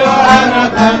よあな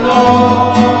たの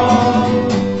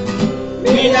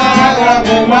皆がめ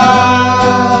ま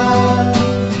す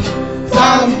賛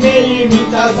美に満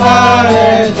たされ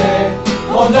て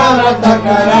ホザナ高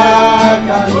らか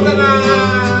に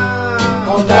ホ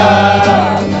ザ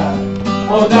ナ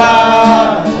ホザナ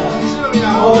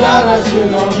ホザナ主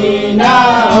の皆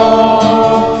を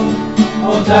ホ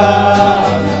ザ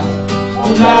ナホ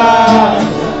ザナ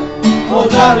ホ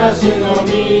ザナ主の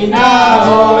皆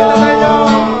を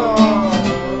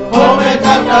褒めた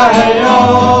たえよ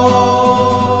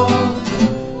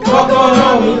心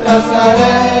満たされ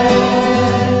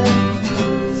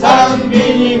賛美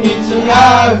に満ちあ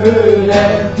ふれ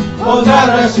ホザ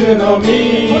ナ主の皆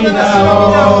を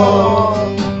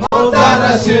ホザ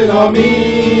ナ主の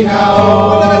皆を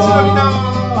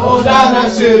ホザナ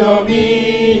主の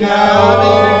皆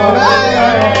を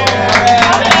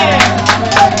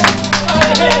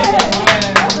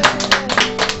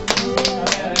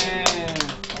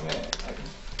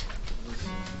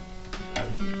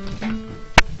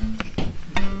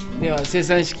では生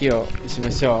産式をし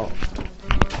ましょう。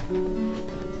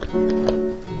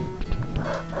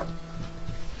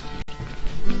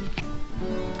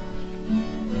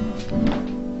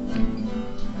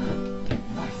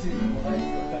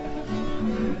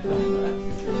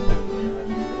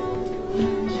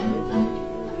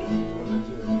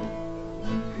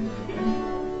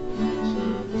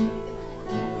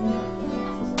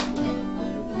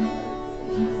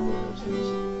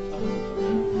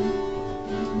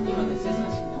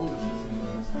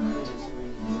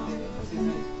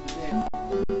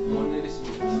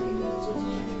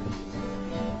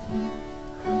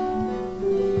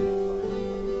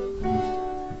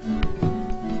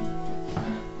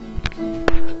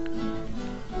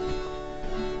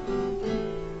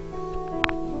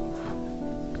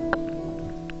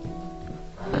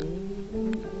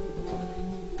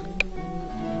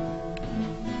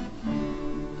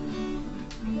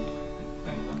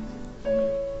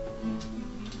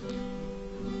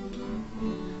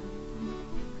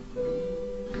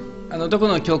どこ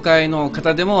の教会の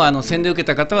方でも洗礼を受け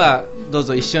た方はどう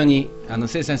ぞ一緒に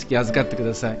生産式を預かってく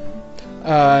ださい。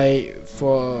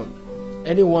For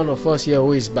any one of us here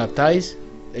who is baptized,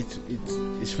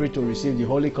 it's free to receive the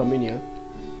Holy Communion.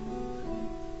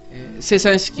 生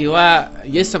産式は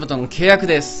イエス様との契約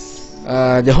です。The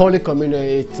Holy Communion,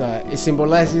 it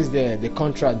symbolizes the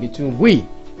contract between we,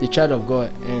 the child of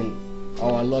God, and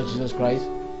our Lord Jesus Christ.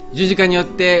 十字架によっ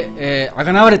て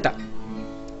贖われた。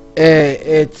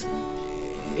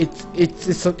It's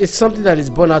something that is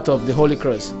born out of the Holy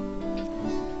Cross.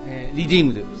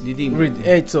 Redeemed.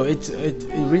 It's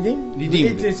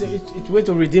way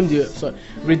to redeem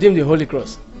the Holy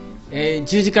Cross.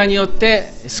 十字架によっ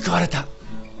て救われた。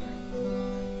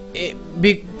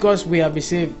Because we have been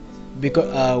saved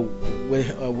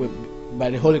by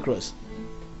the Holy Cross.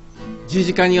 十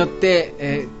字架によっ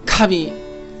て神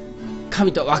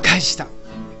と和解した。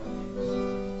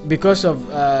Because of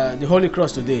the Holy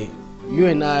Cross today, you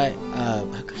and I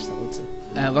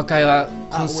和解は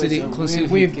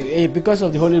because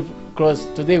of the Holy Cross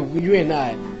today, you and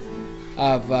I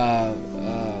have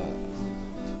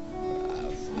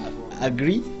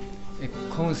agreed. We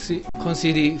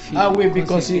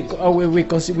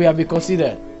have been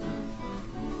considered.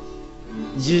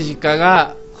 十字架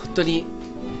が本当に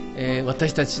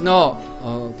私たちの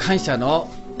感謝の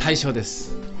対象で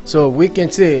す。So we can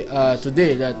say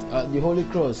today that the Holy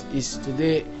Cross is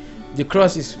today. The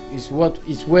cross is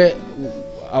where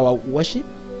our worship,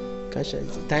 give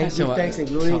thanks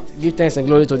and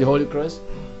glory to the Holy Cross.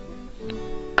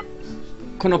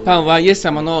 このパンはイエス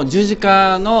様の十字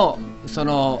架のそ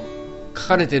の書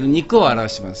かれている肉を表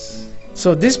します。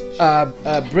So this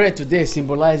bread today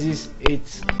symbolizes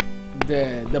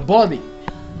the body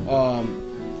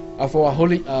of our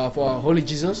holy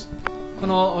Jesus. こ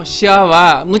のシア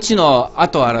は無知の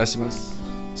跡を表します。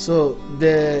So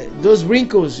those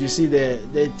wrinkles you see there,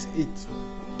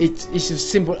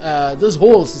 those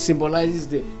holes symbolizes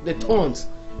the thorns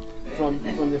from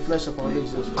the flesh of our Lord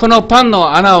Jesus Christ. このパン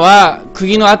の穴は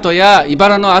釘の跡や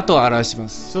茨の跡を表しま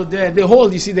す。 So the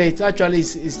hole you see there, it's actually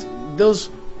is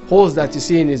those holes that you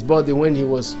see in his body when he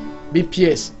was being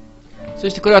pierced. そ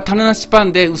してこれは種なしパ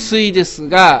ンで薄いです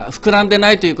が膨らんで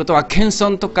ないということは謙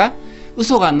遜とか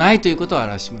嘘がないということを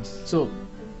表します。 So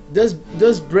this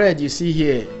bread you see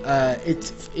here,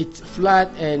 it's flat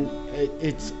and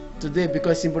it's today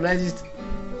because symbolizes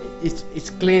it's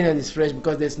clean and it's fresh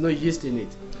because there's no yeast in it.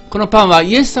 このパンは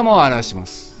イエス様を表しま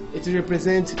す。 It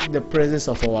represents the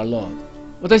presence of our Lord.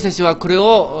 私たちはこれ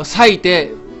を裂い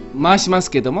て回しま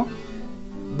すけども、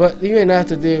 But even now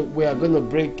today we are going to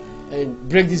break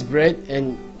this bread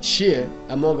and share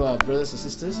among our brothers and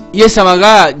sisters. イエス様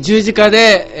が十字架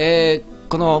で、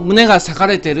この胸が裂か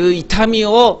れている痛み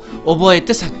を覚え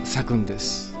て裂くんで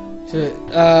す。 So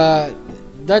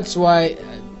that's why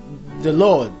the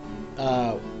Lord,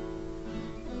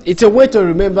 it's a way to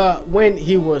remember when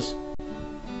he was,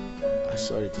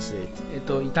 sorry to say it.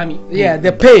 痛み。 Yeah,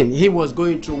 the pain he was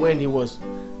going through when he was.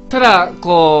 ただ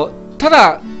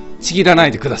ちぎらな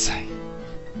いでください。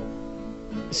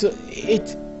 So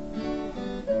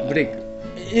ブレイク。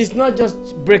 it's not just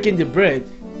breaking the bread.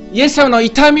 イエス様の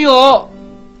痛みを、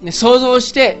想像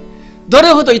してどれ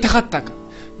ほど痛かったか、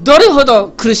どれほど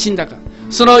苦しんだか、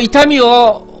その痛み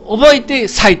を覚えて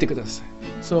裂いてください。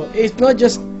 So it's not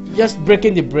just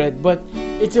breaking the bread, but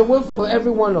it's a way for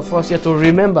every one of us here to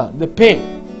remember the pain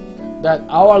that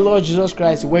our Lord Jesus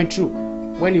Christ went through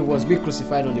when he was being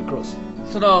crucified on the cross.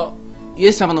 そのイ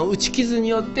エス様の打ち傷に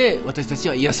よって私たち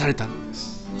は癒されたので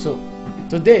す。 So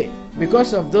today,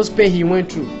 because of those pain he went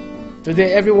through,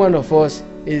 today every one of us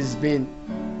is being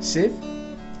saved.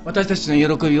 私たち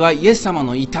の喜びはイエス様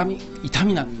の痛み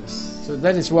なんです。 So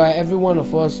that is why every one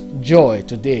of us joy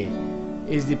today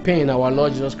is the pain our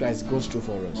Lord Jesus Christ goes through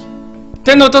for us.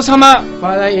 天のお父様、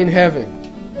 Father in heaven,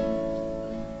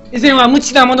 以前は無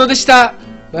知なものでした。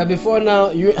 but before now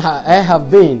I have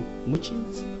been 無知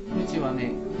は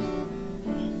ね、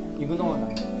イグノー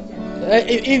だ。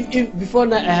 if before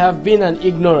now I have been an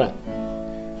ignorant.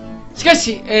 しか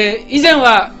し、以前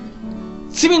は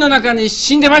罪の中に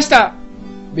死んでました。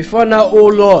 Before now, O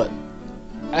Lord,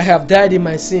 I have died in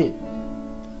my sin.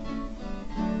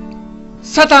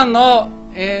 サタ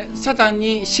ン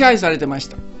に支配されてまし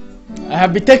た。 I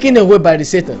have been taken away by the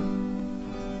Satan.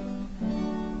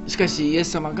 しかしイエ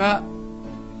ス様が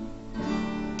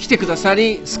来てくださ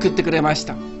り救ってくれまし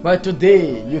た。 But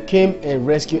today you came and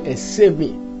rescued and saved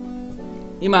me.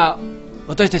 今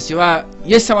私たちは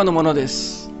イエス様のもので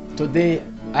す。 Today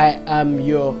I am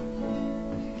your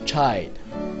child.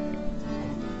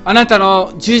 あなた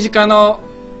の十字架の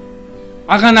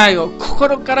贖いを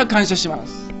心から感謝しま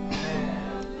す。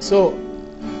 So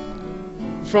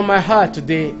from my heart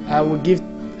today I will give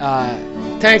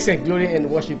thanks and glory and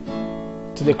worship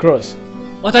to the cross.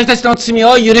 私たちの罪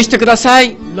を許してくださ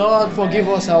い。 Lord,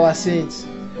 forgive us our sins.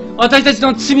 私たち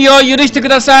の罪を許してく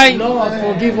ださい。 Lord,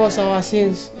 forgive us our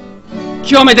sins.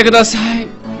 清めてください。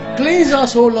 Cleanse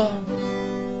us, O Lord.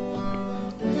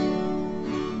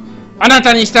 あな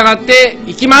たに従って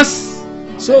生きます。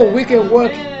 So we can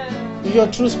work in your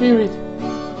true spirit.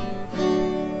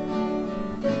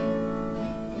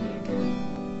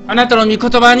 あなたの御言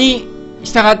葉に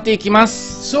従っていきま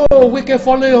す。 So we can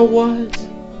follow your words.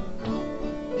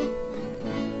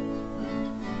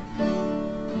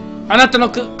 あなたの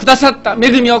くださった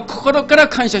恵みを心から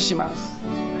感謝します。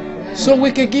 So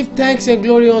we can give thanks and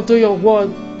glory unto your word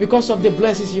because of the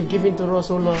blessings you've given to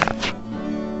us, O Lord.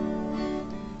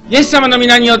 イエス様の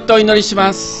皆によってお祈りし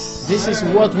ます。 This is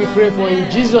what we pray for. In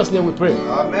Jesus' name we pray.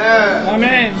 Amen. アー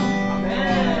メン。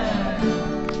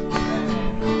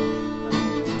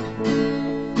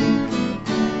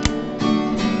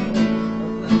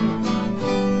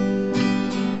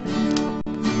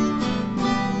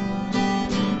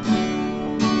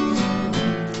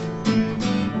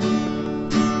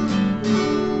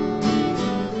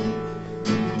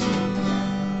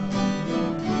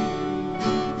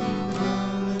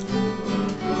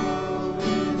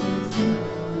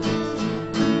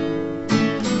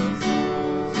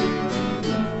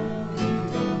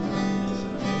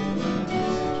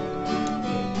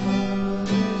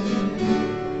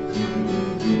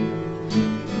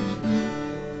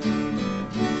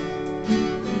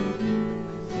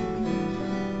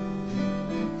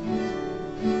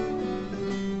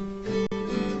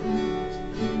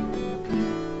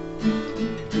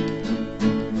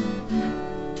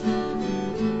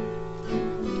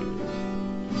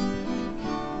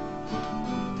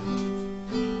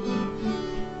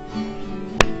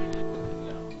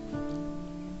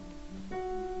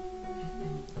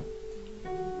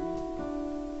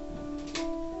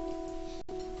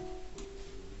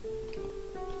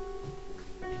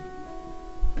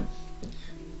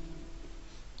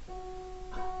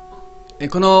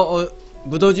この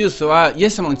ブドウジュースはイエ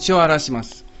ス様の血を表しま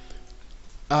す。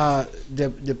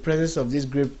The presence of this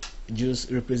grape juice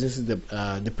represents the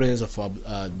presence of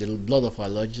the blood of our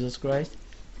Lord Jesus Christ.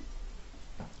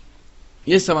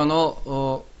 イエス様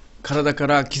の体か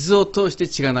ら傷を通して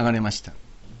血が流れました。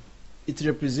It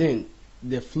represents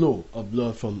the flow of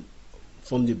blood from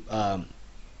the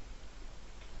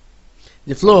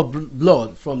flow of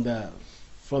blood from the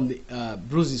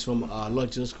bruises from our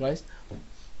Lord Jesus Christ.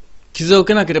 傷を受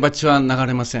けなければ血は流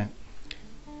れません。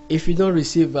If you don't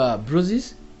receive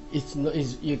bruises, you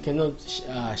cannot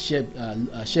shed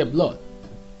blood.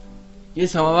 イエ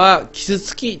ス様は傷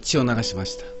つき血を流しま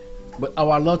した。But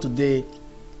our Lord today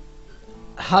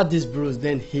had this bruise,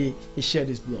 then he shed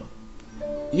his blood.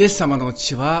 イエス様の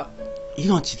血は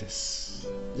命です。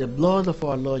The blood of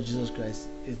our Lord Jesus Christ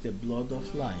is the blood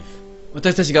of life.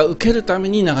 私たちが受けるため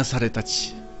に流された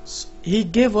血。He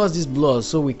gave us this blood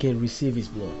so we can receive his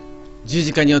blood. 十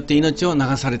字架によって命を流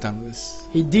されたのです。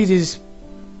He did this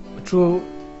through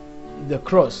the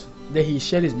cross. Then he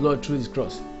shed his blood through his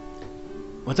cross.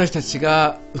 私たち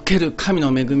が受ける神の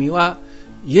恵みは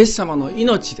イエス様の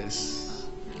命です。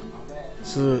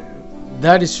So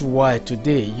that is why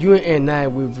today you and I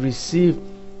will receive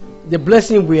the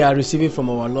blessing we are receiving from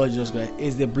our Lord Jesus Christ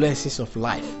is the blessings of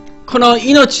life. この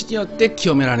命によって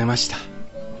清められました。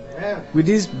With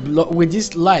this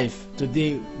life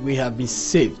today we have been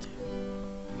saved.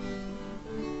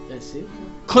 That's it.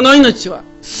 この命は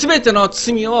すべての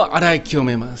罪を洗い清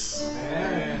めます。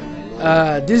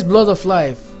This blood of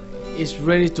life is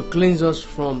ready to cleanse us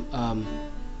from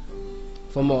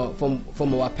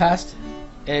our past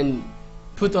and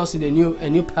put us in a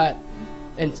new path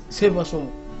and save us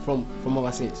from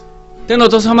our sins. 天のお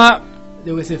父様、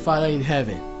 They will say, Father in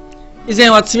heaven. 以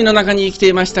前は罪の中に生きて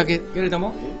いましたけれど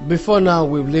も、 Before now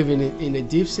we live in a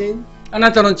deep sin, あ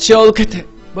なたの血を受けて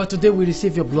but today we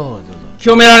receive your blood, O Lord.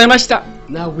 清められました。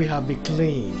 Now we have been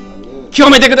clean. 清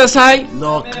めてください。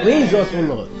 Lord, cleanse us, O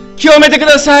Lord. 清めてく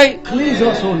ださい。 Cleanse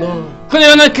us, O Lord. この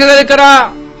世の汚れか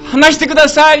ら離してくだ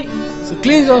さい。 So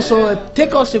cleanse us, O Lord.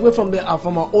 Take us away from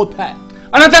our old path.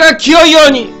 あなたが清いよ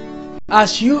うに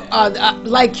As you are,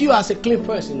 like you as a clean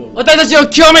person, O Lord. 私たちを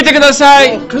清めてくださ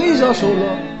い。 Lord, cleanse us, O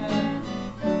Lord.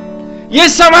 イエ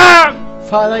ス様、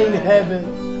 Father in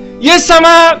heaven. イエス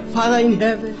様、 Father in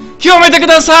heaven. 清めてく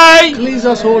ださい。 Cleanse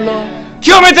us, O Lord.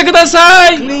 清めてくだ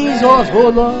さい。 Cleanse us,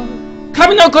 O Lord.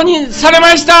 神の子にされ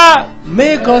ました。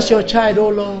 Make us your child, O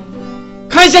Lord.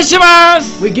 感謝しま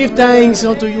す。 We give thanks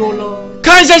unto you, O Lord.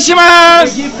 感謝しま We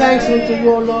す。 give thanks unto you,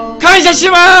 O Lord. 感謝し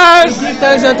ま We す。 give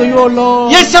thanks unto you, O イ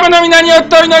Lord. エス様の皆によっ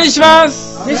てお祈りしま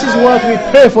す。 This is what we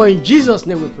pray for. In Jesus'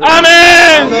 name we pray. アーメン。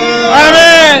アーメ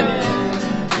ン。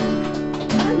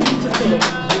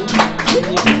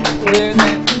これね、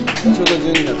ちょうど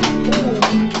12月。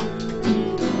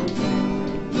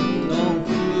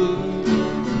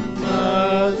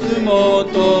まず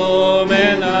求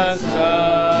めな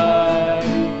さい。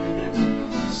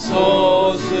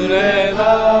そうすれ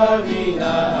ば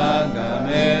皆崇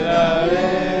めら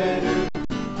れる。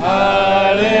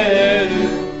ハレル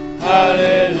ハ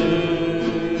レ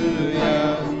ル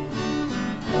ヤ。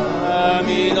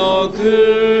神の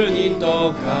国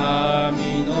と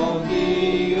神の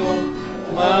義を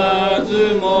ま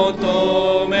ず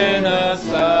求めな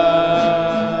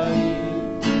さい。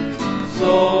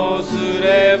そうす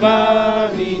れば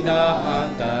皆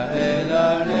与え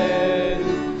られる。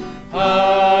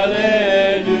ハ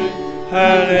レル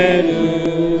ハレ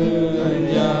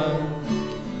ルヤ。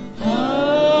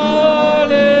ハ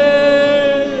レ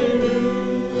ル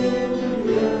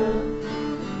ヤ。ハ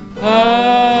レ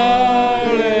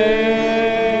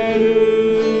ル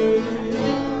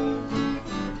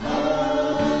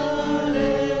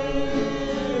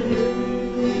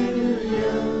ヤ。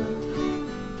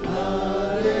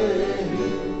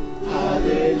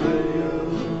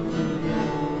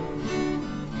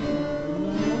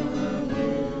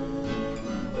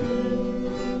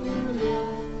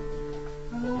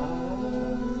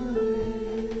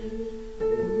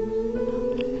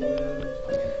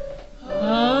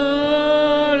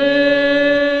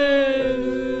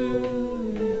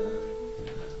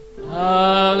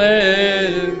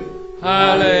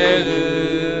ハレル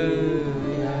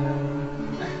ヤ。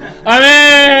ハレルアー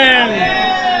メン。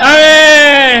アー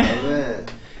メン。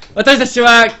私たち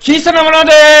はキリストのもの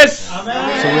です。 So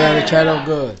we are a child of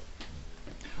God.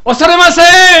 恐れません。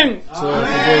 So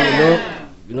today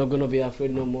we're not going to be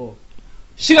afraid no more.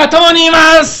 主が共にい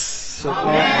ます。 So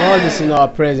God is in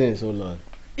our presence, O Lord.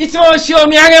 いつも主を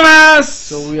見上げま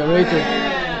す。 So we are ready to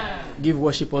give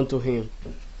worship unto Him.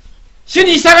 主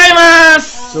に従いま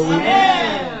す。 So we. Okay,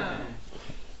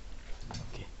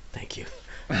 thank you.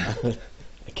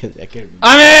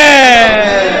 アメン。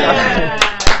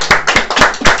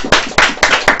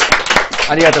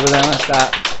ありがとうございまし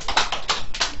た。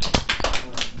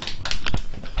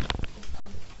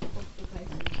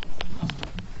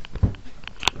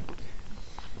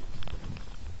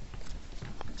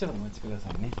ちょっとお待ちくださ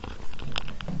いね。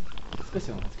少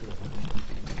しお待ちくださいね。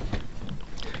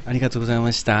ありがとうござい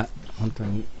ました。本当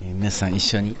に、皆さん一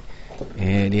緒に、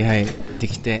礼拝で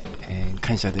きて、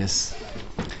感謝です。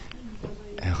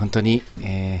本当に、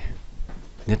ネ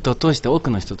ットを通して多く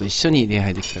の人と一緒に礼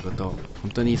拝できたこと、本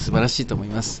当に素晴らしいと思い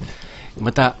ます。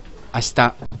また明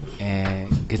日、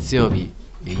月曜日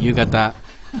夕方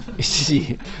7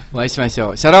時お会いしましょ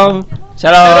う。シャローム。シ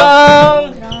ャロー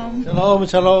ム。シャローム。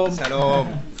シャローム。シャロー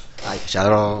ム。はい、シャ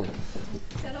ローム。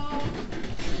シャロ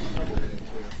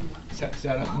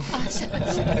ーム。シ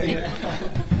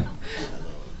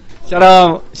ャロ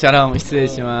ーム。シャローム。失礼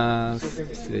します。失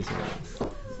礼します。